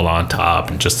totally bald on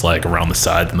top and just like around the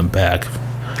sides and the back?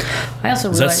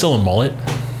 Is that still a mullet?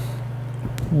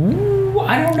 Ooh,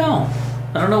 I don't know.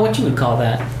 I don't know what you would call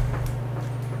that.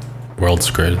 Life's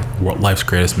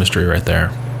greatest mystery, right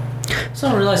there. So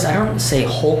I realized I don't say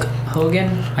Hulk Hogan.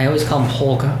 I always call him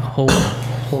Hulk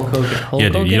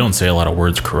Hogan. Dude, you don't say a lot of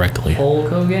words correctly. Hulk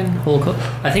Hogan?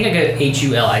 I think I go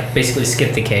H-U-L. I basically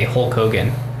skip the K. Hulk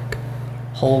Hogan.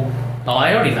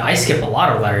 I skip a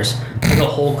lot of letters. I go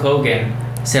Hulk Hogan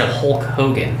instead of Hulk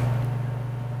Hogan.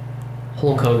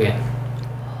 Hulk Hogan.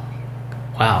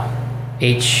 Wow.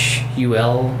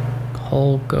 H-U-L.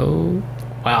 Hulk O.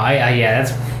 Wow,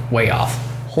 that's way off.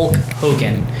 Hulk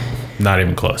Hogan. Not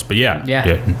even close, but yeah.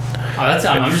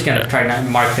 I'm just gonna try to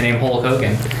mark the name Hulk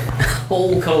Hogan.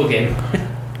 Hulk Hogan.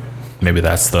 Maybe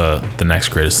that's the next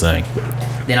greatest thing.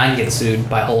 Then I can get sued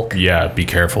by Hulk. Yeah, be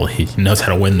careful. He knows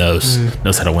how to win those.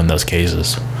 Knows how to win those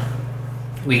cases.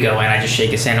 We go in. I just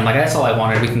shake his hand. I'm like, that's all I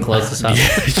wanted. We can close this up.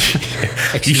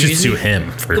 You should sue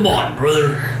him. Come on,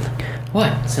 brother.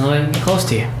 What? It's the only way I can get close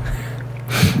to you.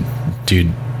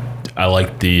 Dude, I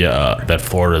like that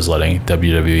Florida's letting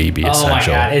WWE be essential. Oh my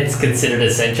god, it's considered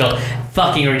essential.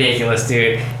 fucking ridiculous,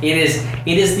 dude. It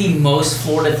is the most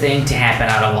Florida thing to happen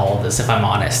out of all of this, if I'm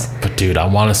honest. But dude, I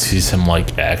want to see some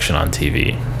like action on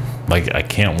TV. Like I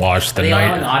can't watch the Are they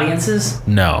night. all in audiences?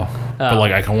 No. But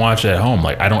like I can watch it at home.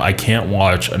 Like I can't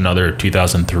watch another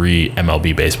 2003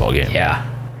 MLB baseball game. Yeah.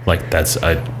 Like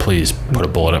please put a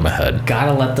bullet in my head.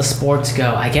 Gotta let the sports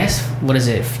go. I guess, what is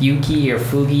it, Fugi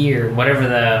or whatever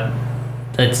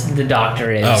the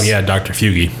doctor is. Oh yeah, Dr.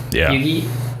 Fugi. Yeah.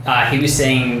 Fugi, he was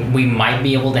saying we might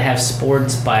be able to have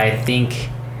sports by, I think,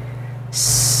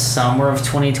 summer of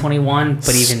 2021.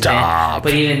 But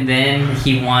even then,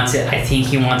 he wants it. I think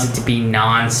he wants it to be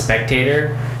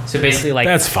non-spectator. So basically, like,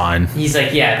 that's fine. He's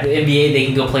like, yeah, the NBA, they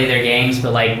can go play their games,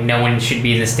 but like no one should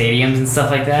be in the stadiums and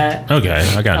stuff like that. Okay,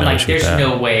 I got no issue with that. There's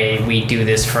no way we do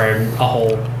this for a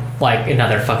whole, like,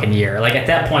 another fucking year. Like, at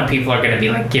that point, people are gonna be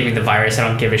like, give me the virus, I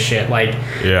don't give a shit. Like,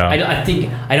 yeah, I don't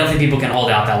think people can hold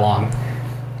out that long.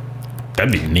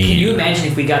 That'd be neat. Can you imagine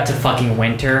if we got to fucking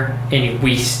winter and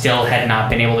we still had not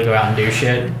been able to go out and do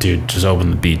shit? Dude, just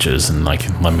open the beaches and like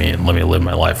let me live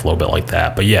my life a little bit like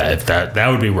that. But yeah, if that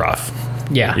would be rough.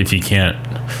 Yeah. If you can't,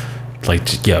 like,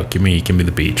 just, yeah, give me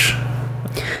the beach.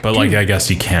 But, like, I guess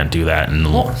you can't do that and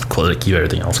keep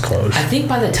everything else closed. I think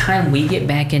by the time we get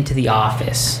back into the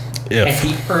office, at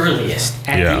the earliest,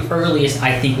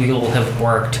 I think we will have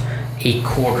worked a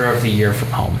quarter of the year from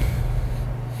home.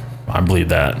 I believe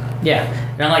that. Yeah.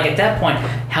 And I'm like, at that point,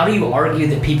 how do you argue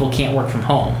that people can't work from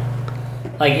home?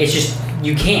 Like, it's just,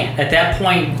 you can't. At that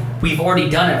point, we've already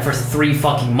done it for 3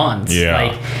 fucking months. Yeah.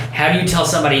 Like, how do you tell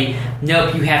somebody,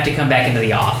 nope, you have to come back into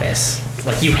the office?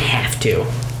 Like, you have to.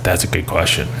 That's a good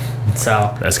question.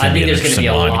 So, I think there's going to be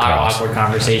a lot of awkward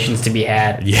conversations to be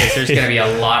had. Yeah. There's going to be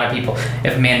a lot of people.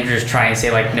 If managers try and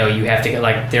say, like, no, you have to,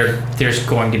 like, there's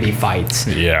going to be fights.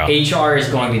 Yeah. HR is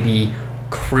going to be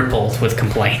crippled with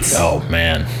complaints. Oh,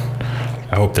 man.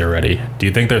 I hope they're ready. Do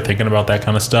you think they're thinking about that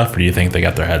kind of stuff, or do you think they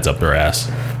got their heads up their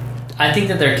ass? I think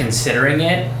that they're considering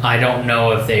it. I don't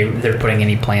know if they're putting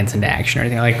any plans into action or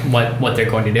anything, like what they're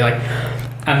going to do. Like,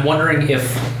 I'm wondering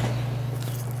if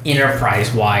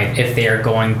enterprise-wide, if they are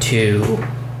going to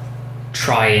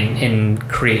try and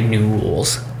create new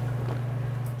rules.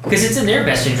 Because it's in their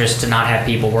best interest to not have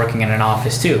people working in an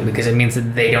office too, because it means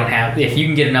that they don't have, if you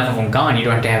can get enough of them gone, you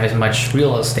don't have to have as much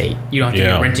real estate. You don't have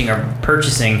to be renting or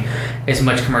purchasing as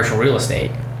much commercial real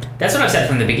estate. That's what I've said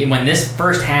from the beginning. When this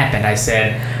first happened, I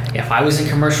said, if I was in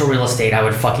commercial real estate, I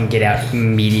would fucking get out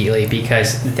immediately,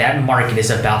 because that market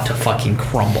is about to fucking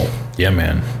crumble. Yeah,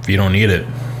 man. If you don't need it.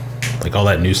 Like all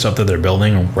that new stuff that they're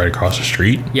building right across the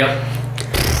street. Yep.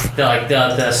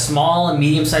 The small and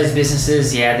medium-sized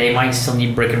businesses, yeah, they might still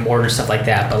need brick and mortar and stuff like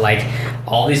that, but like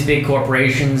all these big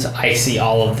corporations, I see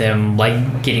all of them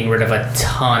like getting rid of a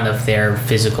ton of their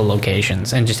physical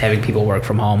locations and just having people work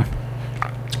from home.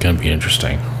 It's gonna be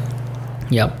interesting.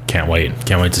 Yep. Can't wait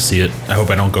to see it. I hope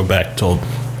I don't go back till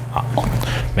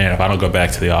man, if I don't go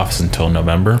back to the office until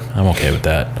November, I'm okay with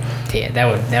that. Yeah,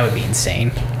 that would be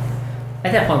insane.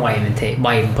 At that point,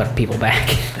 why even put people back?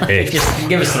 Hey. Just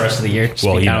give us the rest of the year. Just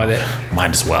well, be done with it.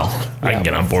 Might as well. Yeah. I can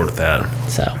get on board with that.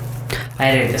 So, I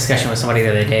had a discussion with somebody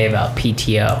the other day about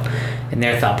PTO, and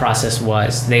their thought process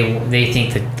was they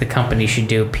think that the company should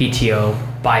do PTO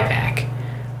buyback.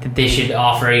 That they should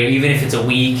offer, even if it's a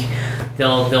week,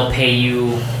 they'll pay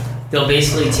you. They'll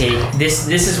basically take this.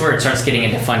 This is where it starts getting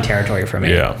into fun territory for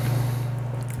me. Yeah.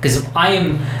 Because if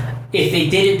they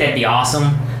did it, that'd be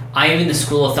awesome. I am in the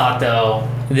school of thought, though,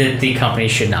 that the company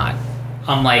should not.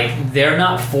 I'm like, they're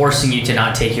not forcing you to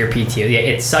not take your PTO. Yeah,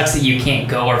 it sucks that you can't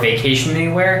go or vacation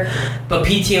anywhere, but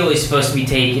PTO is supposed to be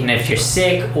taken if you're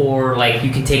sick, or like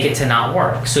you can take it to not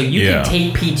work. So you can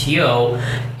take PTO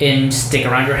and stick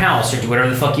around your house or do whatever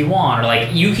the fuck you want, or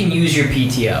like you can use your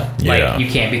PTO. Like you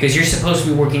can't, because you're supposed to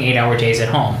be working 8-hour days at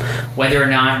home. Whether or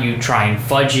not you try and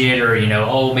fudge it, or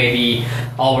maybe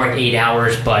I'll work 8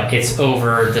 hours, but it's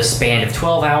over the span of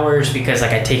 12 hours because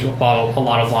like I take a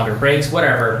lot of longer breaks,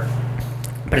 whatever.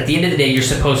 But at the end of the day, you're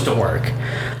supposed to work.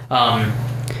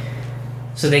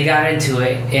 So they got into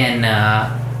it, and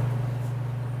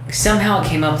somehow it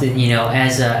came up that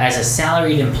as a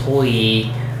salaried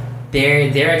employee,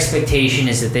 their expectation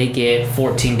is that they get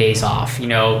 14 days off.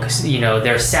 Because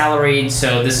they're salaried,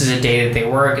 so this is a day that they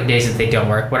work and days that they don't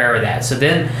work, whatever that. So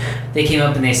then they came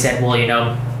up and they said,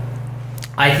 well,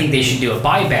 I think they should do a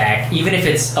buyback, even if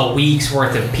it's a week's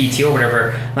worth of PTO or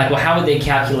whatever. Like, well, how would they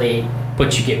calculate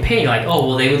what you get paid. Like, oh,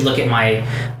 well, they would look at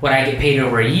what I get paid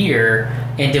over a year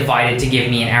and divide it to give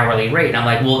me an hourly rate. And I'm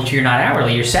like, well, if you're not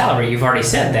hourly, you're salary. You've already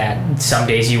said that. Some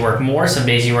days you work more, some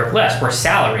days you work less. We're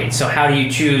salaried. So how do you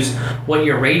choose what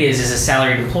your rate is as a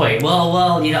salaried employee?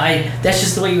 Well, you know, that's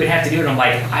just the way you would have to do it. I'm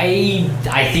like,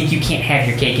 I think you can't have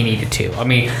your cake and eat it too. I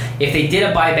mean, if they did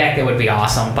a buyback, that would be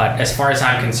awesome. But as far as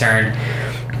I'm concerned,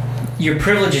 your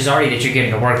privilege is already that you're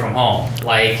getting to work from home.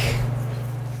 Like,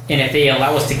 and if they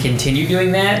allow us to continue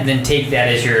doing that, then take that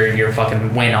as your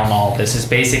fucking win on all of this. Is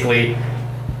basically,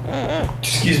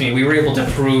 we were able to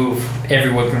prove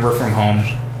everyone can work from home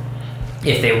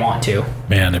if they want to.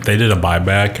 Man, if they did a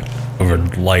buyback, I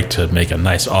would like to make a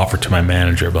nice offer to my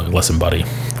manager. But listen, buddy,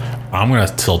 I'm going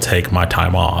to still take my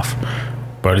time off,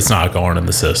 but it's not going in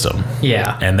the system.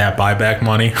 Yeah. And that buyback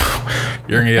money,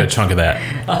 you're going to get a chunk of that.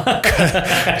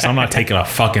 Because I'm not taking a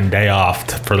fucking day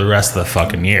off for the rest of the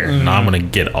fucking year. And I'm going to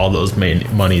get all those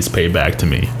monies paid back to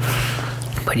me.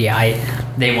 But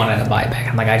yeah, they wanted a buyback.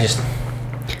 I'm like, I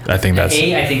think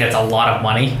that's a lot of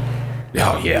money.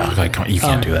 Oh yeah, like you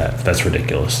can't do that. That's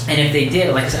ridiculous. And if they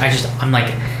did, like I'm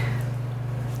like,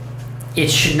 it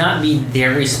should not be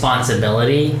their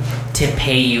responsibility to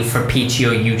pay you for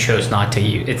PTO you chose not to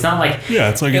use. It's not like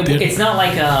it's not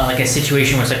like a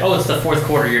situation where it's like, oh, it's the fourth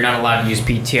quarter, you're not allowed to use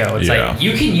PTO. It's like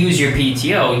you can use your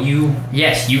PTO.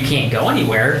 You can't go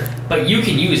anywhere, but you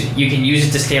can use it. You can use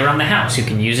it to stay around the house. You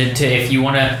can use it to if you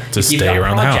want to stay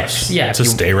around the house. Yeah,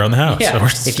 stay around the house.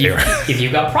 Yeah. If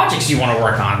you've got projects you want to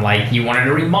work on, like you wanted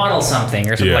to remodel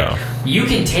something or something, like you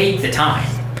can take the time.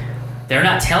 They're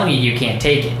not telling you can't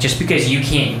take it. Just because you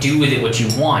can't do with it what you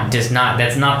want that's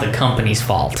not the company's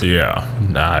fault. Yeah.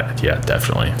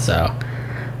 Definitely. So,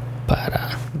 but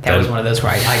that was one of those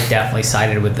where I definitely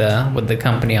sided with the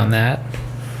company on that.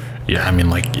 Yeah, I mean,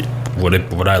 like,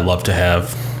 would I love to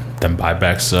have them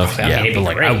buyback stuff? But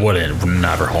like, great. I would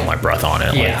never hold my breath on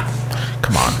it. Yeah. Like,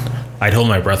 come on. I'd hold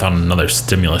my breath on another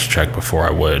stimulus check before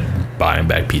I would buying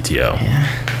back PTO.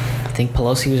 Yeah. I think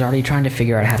Pelosi was already trying to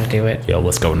figure out how to do it. Yo,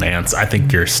 let's go, Nance. I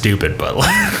think you're stupid, but like,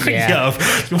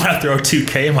 if you want to throw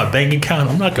 $2,000 in my bank account,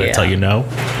 I'm not going to tell you no.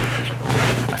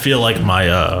 I feel like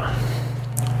I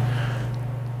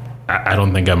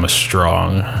don't think I'm a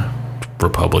strong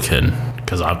Republican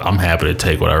because I'm happy to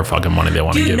take whatever fucking money they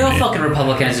want to give me. No fucking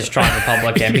Republican is a strong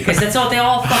Republican because that's what they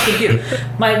all fucking do.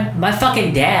 My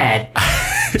fucking dad.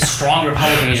 Strong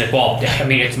Republican. He's like, well, I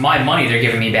mean, it's my money they're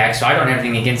giving me back, so I don't have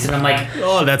anything against it. I'm like,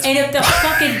 oh, that's. And if the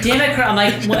fucking Democrat, I'm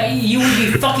like, well, you would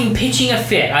be fucking pitching a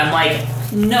fit. I'm like,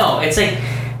 no. It's like,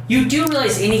 you do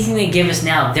realize anything they give us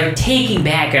now, they're taking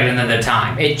back at another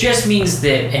time. It just means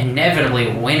that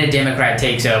inevitably, when a Democrat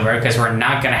takes over, because we're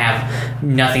not going to have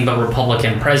nothing but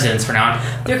Republican presidents for now,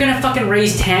 they're going to fucking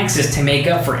raise taxes to make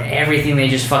up for everything they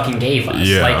just fucking gave us.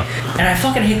 Yeah. Like, and I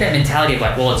fucking hate that mentality of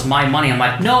like, well, it's my money. I'm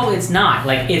like, no, it's not.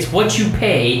 Like, it's what you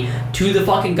pay to the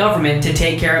fucking government to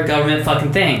take care of government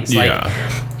fucking things. Like,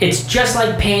 it's just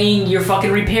like paying your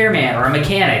fucking repairman or a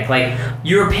mechanic. Like,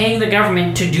 you're paying the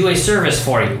government to do a service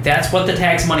for you. That's what the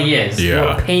tax money is.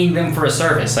 Yeah. You're paying them for a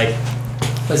service. Like,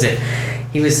 what is it?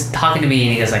 He was talking to me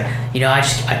and he goes like,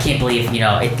 I can't believe,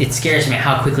 it scares me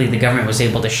how quickly the government was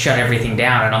able to shut everything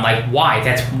down. And I'm like, why?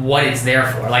 That's what it's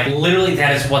there for. Like, literally,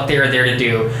 that is what they're there to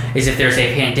do, is if there's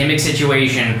a pandemic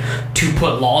situation, to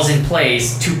put laws in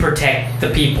place to protect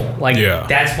the people. Like,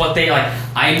 that's what they, like,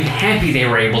 I'm happy they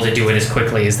were able to do it as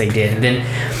quickly as they did. And then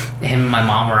him and my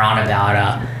mom were on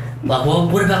about, well,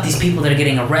 what about these people that are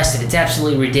getting arrested? It's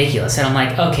absolutely ridiculous. And I'm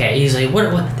like, okay. He's like,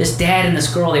 what? This dad and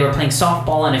this girl, they were playing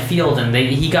softball in a field and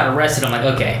he got arrested. I'm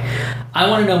like, okay. I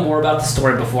want to know more about the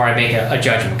story before I make a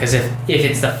judgment. Because if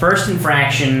it's the first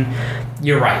infraction,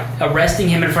 you're right. Arresting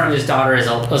him in front of his daughter is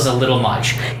a little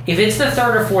much. If it's the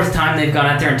third or fourth time they've gone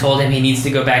out there and told him he needs to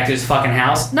go back to his fucking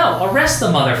house, no, arrest the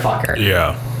motherfucker.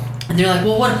 Yeah. And they're like,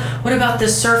 well, what about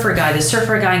this surfer guy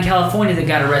in California that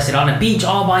got arrested on a beach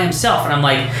all by himself? And I'm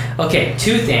like, okay,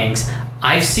 two things.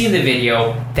 I've seen the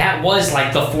video. That was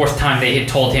like the fourth time they had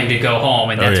told him to go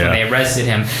home, and that's when they arrested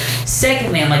him.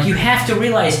 Secondly, I'm like, you have to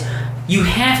realize you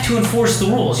have to enforce the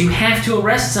rules. You have to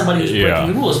arrest somebody who's breaking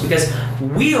the rules, because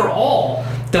we are all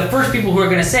the first people who are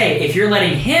going to say, if you're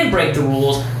letting him break the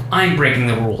rules, I'm breaking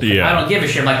the rule. Yeah. I don't give a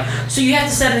shit. I'm like, so you have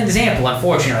to set an example,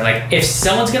 unfortunately. Like, if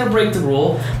someone's going to break the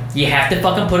rule, you have to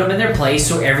fucking put them in their place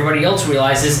so everybody else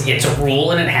realizes it's a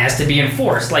rule and it has to be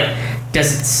enforced. Like,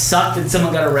 does it suck that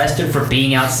someone got arrested for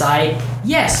being outside?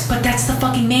 Yes, but that's the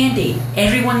fucking mandate.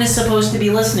 Everyone is supposed to be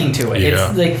listening to it. Yeah.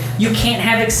 It's like, you can't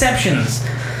have exceptions.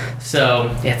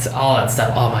 So it's all that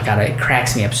stuff. Oh my god, it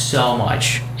cracks me up so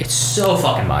much. It's so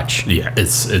fucking much. Yeah,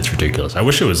 it's ridiculous. I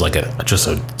wish it was like just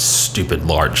a stupid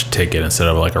large ticket instead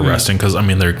of like arresting, because I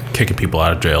mean they're kicking people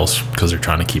out of jails because they're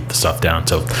trying to keep the stuff down.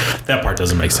 So that part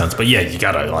doesn't make sense. But yeah, you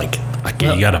gotta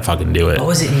you gotta fucking do it. What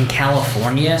was it in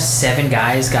California? 7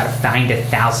 guys got fined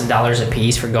 $1,000 a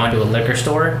piece for going to a liquor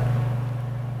store.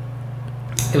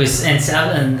 It was in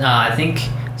I think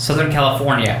Southern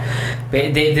California.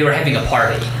 They were having a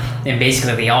party. And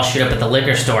basically, they all showed up at the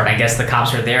liquor store, and I guess the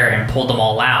cops were there and pulled them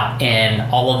all out, and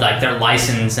all of like their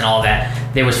license and all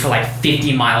that, they was for like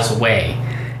 50 miles away.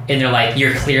 And they're like,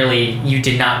 you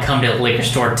did not come to the liquor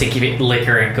store to get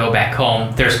liquor and go back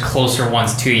home. There's closer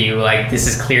ones to you. Like, this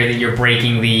is clear that you're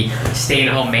breaking the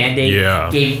stay-at-home mandate. Yeah.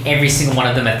 Gave every single one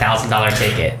of them $1,000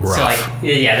 ticket. Rough. So like,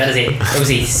 yeah, it was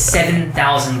a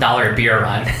 $7,000 beer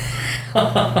run.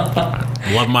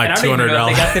 Love my $200.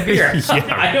 They got the beer.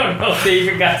 Yeah. I don't know if they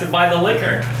even got to buy the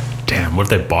liquor. Damn, what if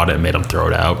they bought it and made them throw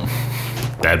it out?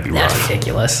 That'd be rough. That's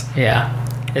ridiculous. Yeah.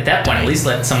 At that point, at least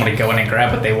let somebody go in and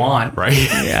grab what they want. Right?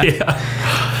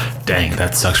 Yeah. Dang,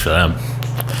 that sucks for them.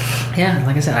 Yeah,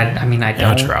 like I said, I don't.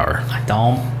 Amateur hour. I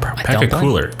don't. Pack a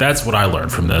cooler. That's what I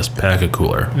learned from this. Pack a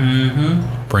cooler.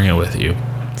 Mm-hmm. Bring it with you.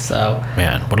 So.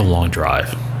 Man, what a long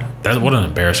drive. What an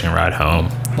embarrassing ride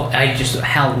home. Well,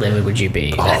 how livid would you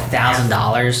be?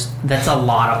 $1,000? That's a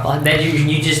lot of. That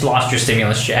you just lost your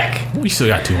stimulus check. We still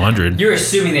got $200. You're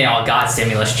assuming they all got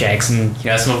stimulus checks, and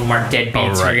some of them aren't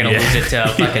deadbeats. So you're gonna lose it to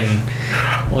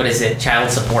fucking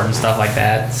child support and stuff like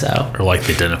that. So. Or like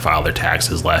they didn't file their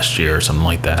taxes last year or something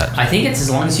like that. I think it's as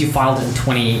long as you filed it in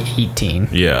 2018.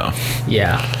 Yeah.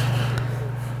 Yeah.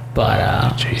 But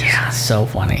yeah, so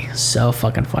funny, so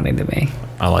fucking funny to me.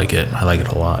 I like it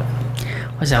a lot.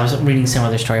 I was reading some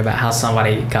other story about how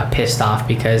somebody got pissed off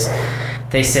because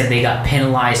they said they got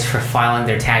penalized for filing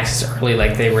their taxes early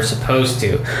like they were supposed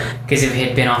to, because if it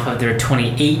had been off of their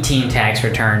 2018 tax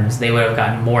returns, they would have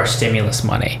gotten more stimulus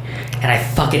money. And I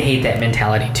fucking hate that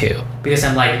mentality too, because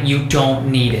I'm like, you don't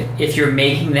need it. If you're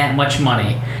making that much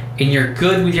money and you're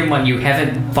good with your money, you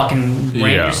haven't fucking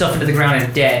ran yourself into the ground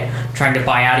in debt trying to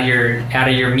buy out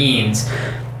of your means,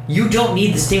 you don't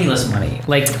need the stimulus money.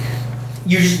 Like,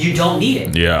 you don't need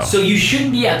it. Yeah. So you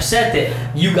shouldn't be upset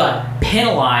that you got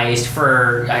penalized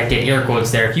for, I did air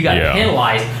quotes there, if you got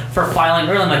penalized for filing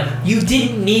early. I'm like, you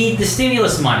didn't need the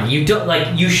stimulus money.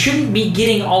 You shouldn't be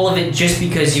getting all of it just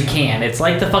because you can. It's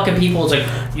like the fucking people, it's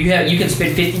like, you can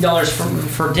spend $50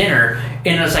 for dinner,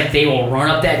 and it's like they will run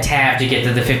up that tab to get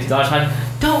to the $50.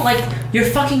 I'm like, you're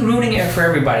fucking ruining it for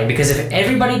everybody, because if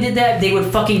everybody did that, they would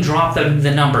fucking drop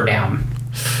the number down.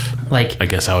 Like, I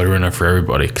guess I would ruin it for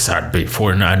everybody because I'd be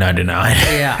 $49.99.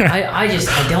 Yeah, I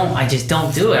just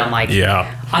don't do it. I'm like,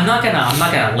 I'm not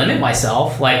gonna limit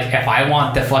myself. Like, if I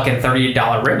want the fucking $30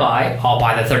 ribeye, I'll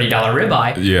buy the $30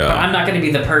 ribeye. Yeah. But I'm not gonna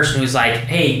be the person who's like,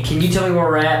 hey, can you tell me where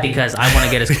we're at, because I want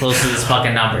to get as close to this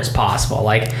fucking number as possible.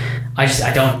 Like, I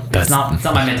don't. It's not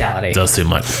my mentality. It does seem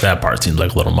like that part seems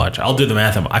like a little much. I'll do the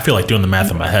math. I feel like doing the math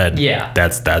in my head. Yeah.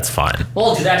 That's fine. Well,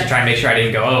 I'll do that to try and make sure I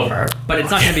didn't go over. But it's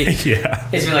not gonna be. Yeah.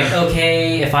 It's gonna be like,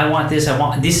 okay, if I want this,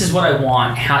 this is what I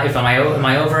want. How am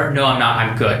I over? No, I'm not.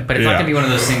 I'm good. But it's not gonna be one of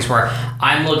those things where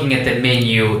I'm looking at the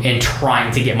menu and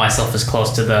trying to get myself as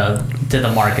close to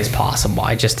the mark as possible.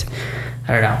 I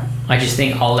don't know. I just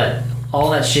think all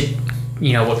that shit.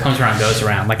 What comes around goes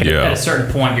around. Like, at a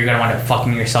certain point, you're gonna wind up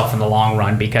fucking yourself in the long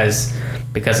run because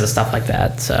of stuff like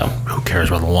that. So who cares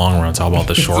about the long run? It's all about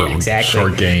the short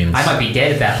short gains. I might be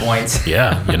dead at that point.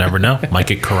 Yeah, you never know. Might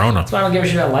get corona. That's why I don't give a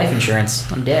shit about life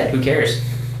insurance. I'm dead. Who cares?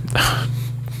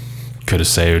 Could have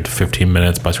saved 15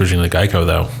 minutes by switching to Geico,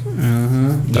 though.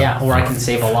 Mm-hmm. Yeah, or I can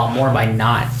save a lot more by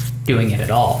not doing it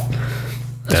at all.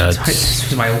 What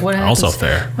happens, also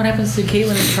fair. What happens to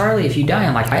Caitlin and Charlie if you die?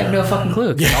 I'm like, I have no fucking clue.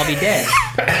 I'll be dead.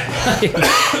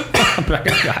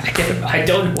 I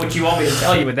don't know what you want me to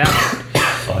tell you with that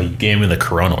one. Oh, you gave me the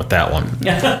corona with that one.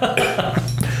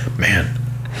 Man.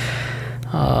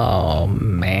 Oh,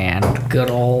 man. Good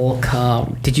old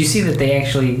Did you see that they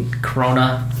actually,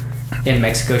 Corona in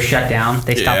Mexico shut down?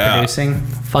 They stopped producing?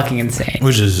 Fucking insane.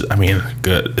 Which is,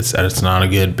 good. It's not a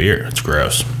good beer. It's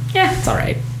gross. Yeah, it's all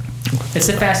right. It's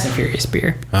a Fast and Furious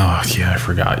beer. Oh, yeah, I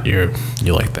forgot. You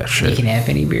like that shit. You can have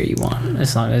any beer you want,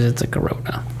 as long as it's a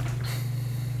Corona.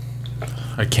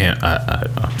 I can't.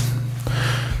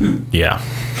 Yeah.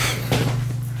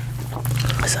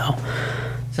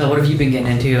 So what have you been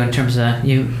getting into in terms of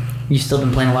you still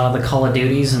been playing a lot of the Call of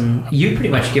Duties, and you pretty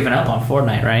much given up on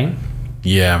Fortnite, right?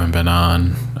 Yeah, I haven't been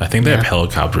on. I think they have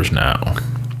helicopters now.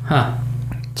 Huh.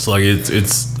 It's like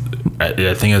it's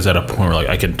I think I was at a point where like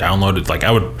I could download it. Like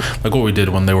I would like what we did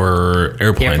when there were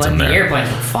airplanes in there. The airplanes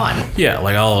were fun. Yeah,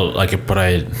 like I'll like it, but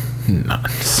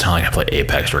it's not like I play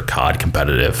Apex or COD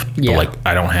competitive. Yeah. But like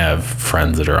I don't have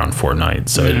friends that are on Fortnite,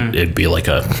 so it'd be like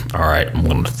all right, I'm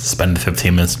going to spend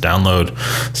 15 minutes to download,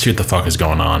 see what the fuck is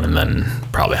going on, and then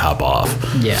probably hop off.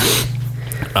 Yeah.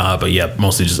 But yeah,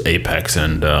 mostly just Apex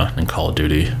and Call of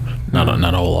Duty. Not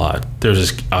a whole lot.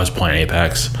 I was playing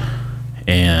Apex,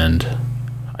 and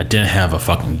I didn't have a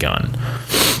fucking gun.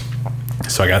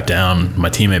 So I got down, my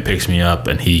teammate picks me up,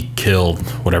 and he killed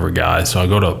whatever guy. So I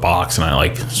go to a box, and I,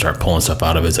 like, start pulling stuff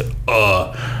out of it. It's like,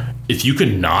 if you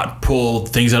could not pull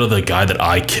things out of the guy that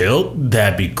I killed,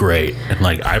 that'd be great. And,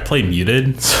 like, I play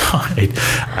muted, so I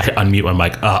unmute my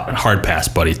mic. Hard pass,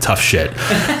 buddy. Tough shit.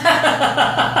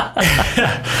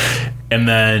 And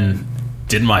then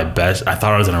did my best. I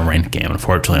thought I was in a ranked game.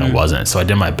 Unfortunately, I wasn't. So I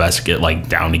did my best to get like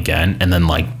down again, and then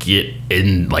like get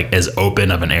in like as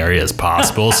open of an area as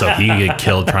possible, so he could get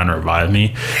killed trying to revive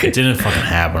me. It didn't fucking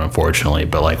happen, unfortunately.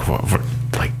 But like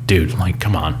dude, like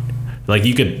come on. Like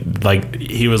you could, like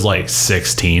he was like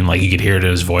 16, like you could hear it in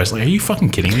his voice. Like, are you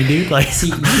fucking kidding me, dude? Like,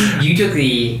 see, you took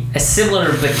a similar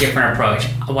but different approach.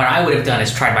 What I would have done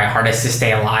is tried my hardest to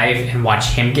stay alive and watch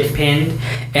him get pinned,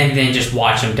 and then just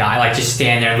watch him die. Like just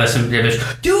stand there and listen to this.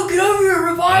 Dude, get over here,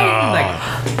 revive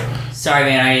me! Like, sorry,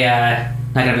 man, I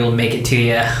not gonna be able to make it to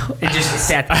you. It just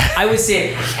sat. I would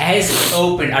sit as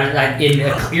open in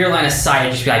a clear line of sight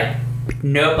and just be like.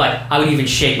 Nope, like I would even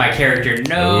shake my character.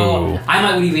 No, I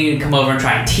might even come over and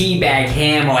try and teabag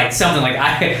him or like something like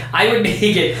I would make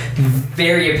it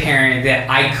very apparent that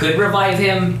I could revive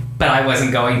him, but I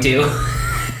wasn't going to.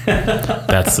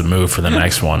 That's the move for the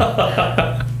next one.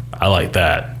 I like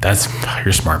that.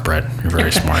 You're smart, Brett. You're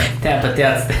very smart. That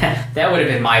would have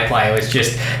been my play. It was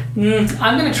just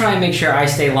I'm gonna try and make sure I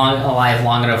stay alive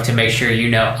long enough to make sure you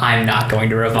know I'm not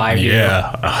going to revive you.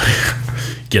 Yeah.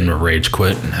 Get him a rage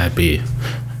quit, and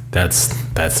that's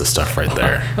the stuff right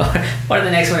there. Or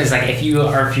the next one is like if you're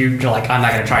like I'm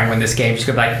not gonna try and win this game, just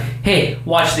go like, hey,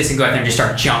 watch this and go out there and just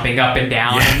start jumping up and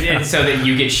down, and so that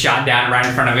you get shot down right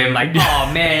in front of him. Like, oh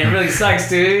man, it really sucks,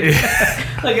 dude.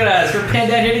 Look at us, we're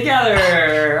pinned down here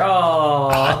together.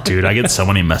 Oh, dude, I get so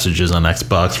many messages on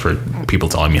Xbox for people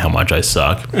telling me how much I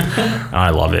suck.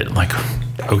 I love it. Like,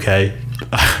 okay,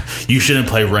 you shouldn't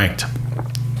play ranked.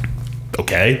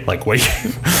 Okay, like wait,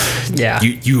 yeah,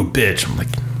 you a bitch. I'm like,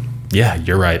 yeah,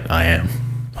 you're right, I am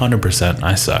 100%.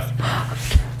 I suck.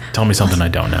 Tell me something I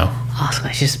don't know. Also,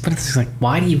 it's like,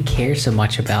 why do you care so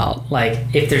much about like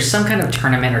if there's some kind of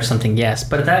tournament or something? Yes,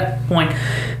 but at that point,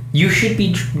 you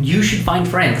should find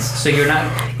friends. So you're not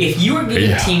if you are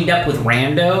getting teamed up with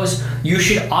randos, you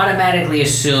should automatically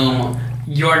assume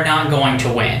you're not going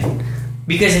to win.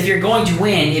 Because if you're going to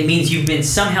win, it means you've been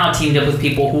somehow teamed up with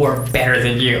people who are better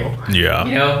than you. Yeah.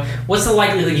 You know? What's the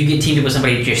likelihood you get teamed up with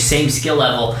somebody at your same skill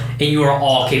level and you are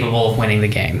all capable of winning the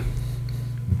game?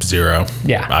 0.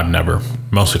 Yeah. I've never.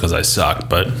 Mostly because I suck,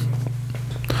 but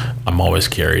I'm always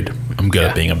carried. I'm good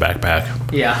at being a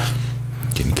backpack. Yeah.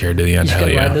 Getting carried to the end. Hell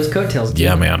yeah. Ride those coattails, dude.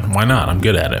 Yeah, man. Why not? I'm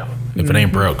good at it. If it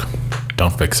ain't broke,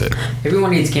 don't fix it.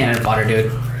 Everyone needs cannon fodder,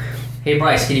 dude. Hey,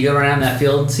 Bryce, can you go around that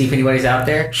field, see if anybody's out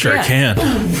there? Sure can.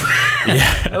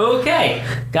 Yeah. Okay.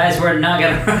 Guys, we're not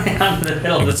going to run out in the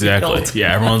middle of the field. Exactly.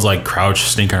 Yeah, everyone's like crouched,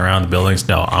 sneaking around the buildings.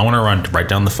 No, I want to run right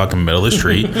down the fucking middle of the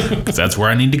street because that's where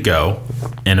I need to go.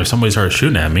 And if somebody starts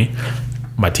shooting at me,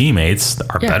 my teammates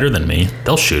are better than me.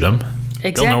 They'll shoot them.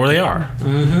 Exactly. They'll know where they are.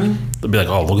 Mm-hmm. They'll be like,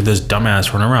 oh, look at this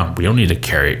dumbass running around. We don't need to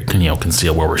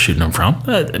conceal where we're shooting them from.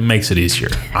 It makes it easier.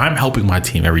 I'm helping my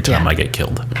team every time I get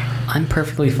killed. I'm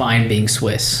perfectly fine being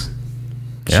Swiss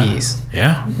cheese.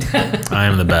 Yeah. I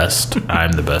am the best.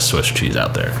 I'm the best Swiss cheese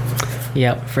out there.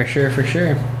 Yep, for sure.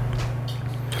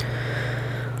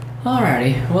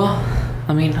 Alrighty. Well,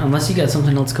 I mean, unless you got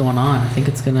something else going on, I think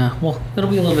it'll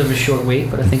be a little bit of a short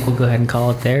wait, but I think we'll go ahead and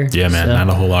call it there. Yeah, man, not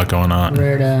a whole lot going on.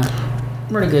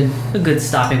 We're at a good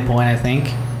stopping point, I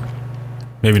think.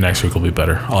 Maybe next week will be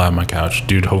better. I'll have my couch.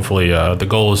 Dude, hopefully the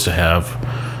goal is to have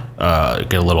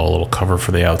get a little cover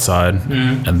for the outside,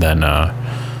 and then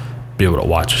be able to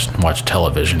watch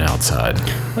television outside.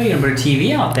 Well, you're gonna put a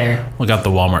TV out there. We got the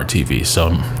Walmart TV,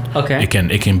 so okay,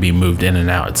 it can be moved in and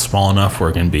out. It's small enough where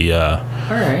it can be all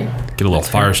right. Get a little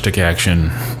Fire Stick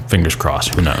action. Fingers crossed.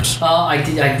 Who knows? I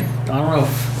don't know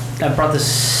if I brought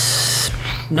this.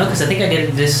 No, because I think I did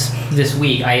it this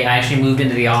week. I actually moved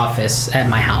into the office at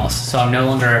my house, so I'm no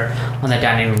longer on the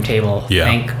dining room table. Yeah.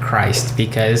 Thank Christ,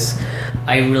 because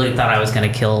I really thought I was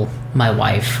gonna kill my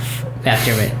wife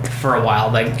after it for a while.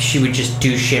 Like she would just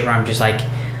do shit where I'm just like,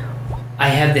 I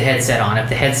have the headset on. If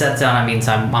the headset's on, it means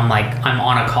I'm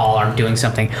on a call or I'm doing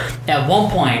something. At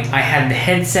one point, I had the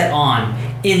headset on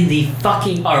in the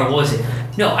fucking, or was it?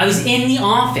 No, I was in the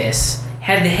office,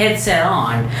 had the headset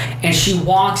on, and she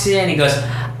walks in and goes,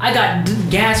 I got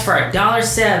gas for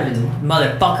 $1.07,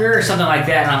 motherfucker, or something like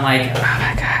that. And I'm like, oh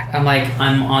my God.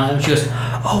 I'm on. She goes,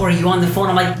 oh, are you on the phone?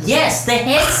 I'm like, yes, the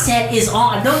headset is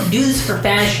on. I don't do this for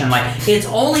fashion. I'm like, it's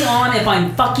only on if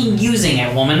I'm fucking using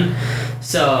it, woman.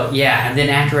 So, yeah, and then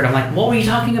afterward, I'm like, what were you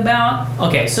talking about?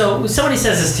 Okay, so somebody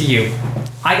says this to you.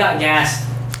 I got gas.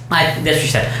 That's what she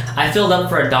said. I filled up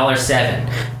for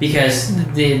 $1.07 because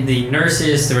the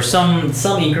nurses, there was some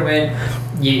increment.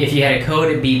 If you had a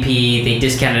code at BP, they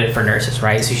discounted it for nurses,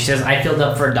 right? So she says, I filled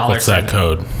up for $1.07. What's that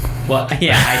code? Well,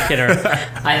 yeah, I kid her.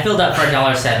 I filled up for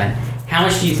 $1.07. How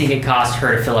much do you think it cost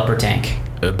her to fill up her tank?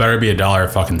 It better be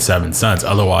 $1.07.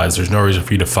 Otherwise, there's no reason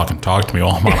for you to fucking talk to me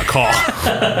while I'm on a call.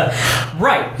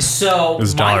 Right. So it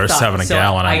was $1.07 a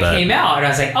gallon. I bet. Came out and I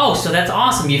was like, "Oh, so that's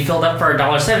awesome! You filled up for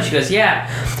 $1.07." She goes, "Yeah."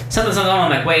 Something. I'm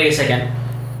like, "Wait a second.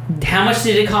 How much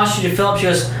did it cost you to fill up?" She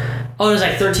goes, "Oh, it was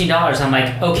like $13." I'm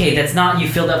like, "Okay, that's not you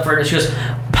filled up for it." She goes,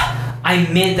 I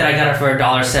meant that I got it for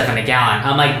 $1.07 a gallon.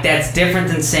 I'm like, that's different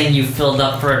than saying you filled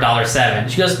up for $1.07.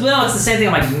 She goes, well, it's the same thing.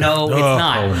 I'm like, no, it's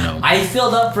not. No. I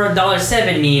filled up for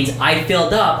 $1.07 means I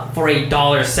filled up for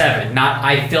 $1.07, not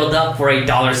I filled up for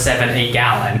 $1.07 a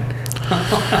gallon.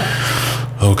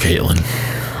 Oh, Caitlin,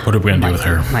 what are we gonna do with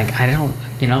her? Like, I don't.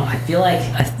 I feel like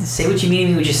say what you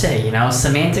mean what you say.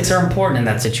 Semantics are important in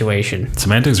that situation.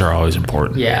 Semantics are always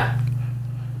important. Yeah.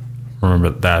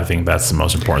 Remember that. I think that's the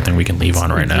most important thing we can leave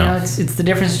on right now. It's the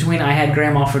difference between I had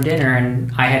grandma for dinner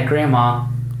and I had grandma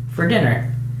for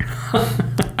dinner.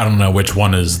 I don't know which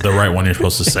one is the right one you're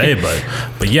supposed to say,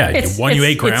 but yeah, you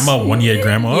ate grandma, one you ate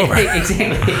grandma over.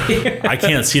 Exactly. I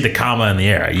can't see the comma in the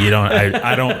air. We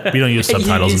don't use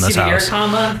subtitles in this house. You see the air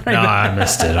comma? No, I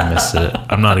missed it.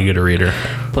 I'm not a good reader.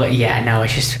 But yeah, no,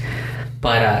 it's just.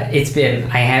 But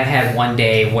I have had one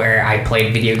day where I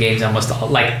played video games almost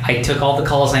I took all the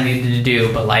calls I needed to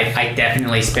do, but I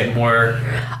definitely spent more,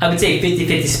 I would say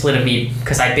 50-50 split of me,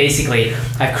 because I've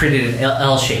created an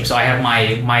L shape. So I have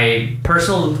my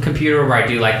personal computer where I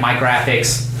do my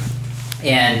graphics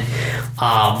and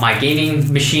my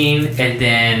gaming machine, and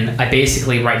then I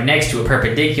basically right next to it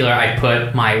perpendicular I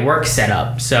put my work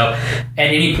setup. So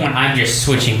at any point I'm just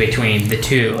switching between the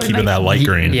two. Keeping that light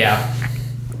green. Yeah.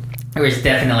 There was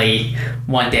definitely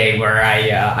one day where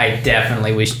I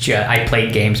definitely I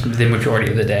played games the majority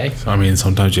of the day. So, I mean,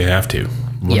 sometimes you have to.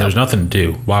 When there's nothing to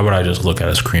do, why would I just look at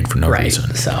a screen for no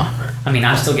reason? So, I mean,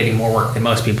 I'm still getting more work than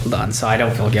most people done, so I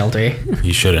don't feel guilty.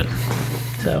 You shouldn't.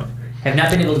 So, I've not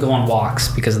been able to go on walks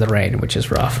because of the rain, which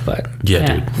is rough, but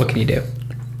dude. What can you do?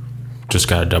 Just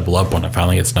gotta double up when it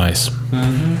finally gets nice.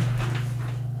 Mm-hmm.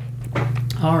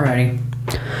 Alrighty.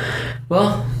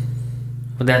 Well,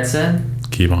 with that said,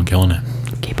 keep on killing it.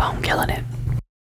 Keep on killing it.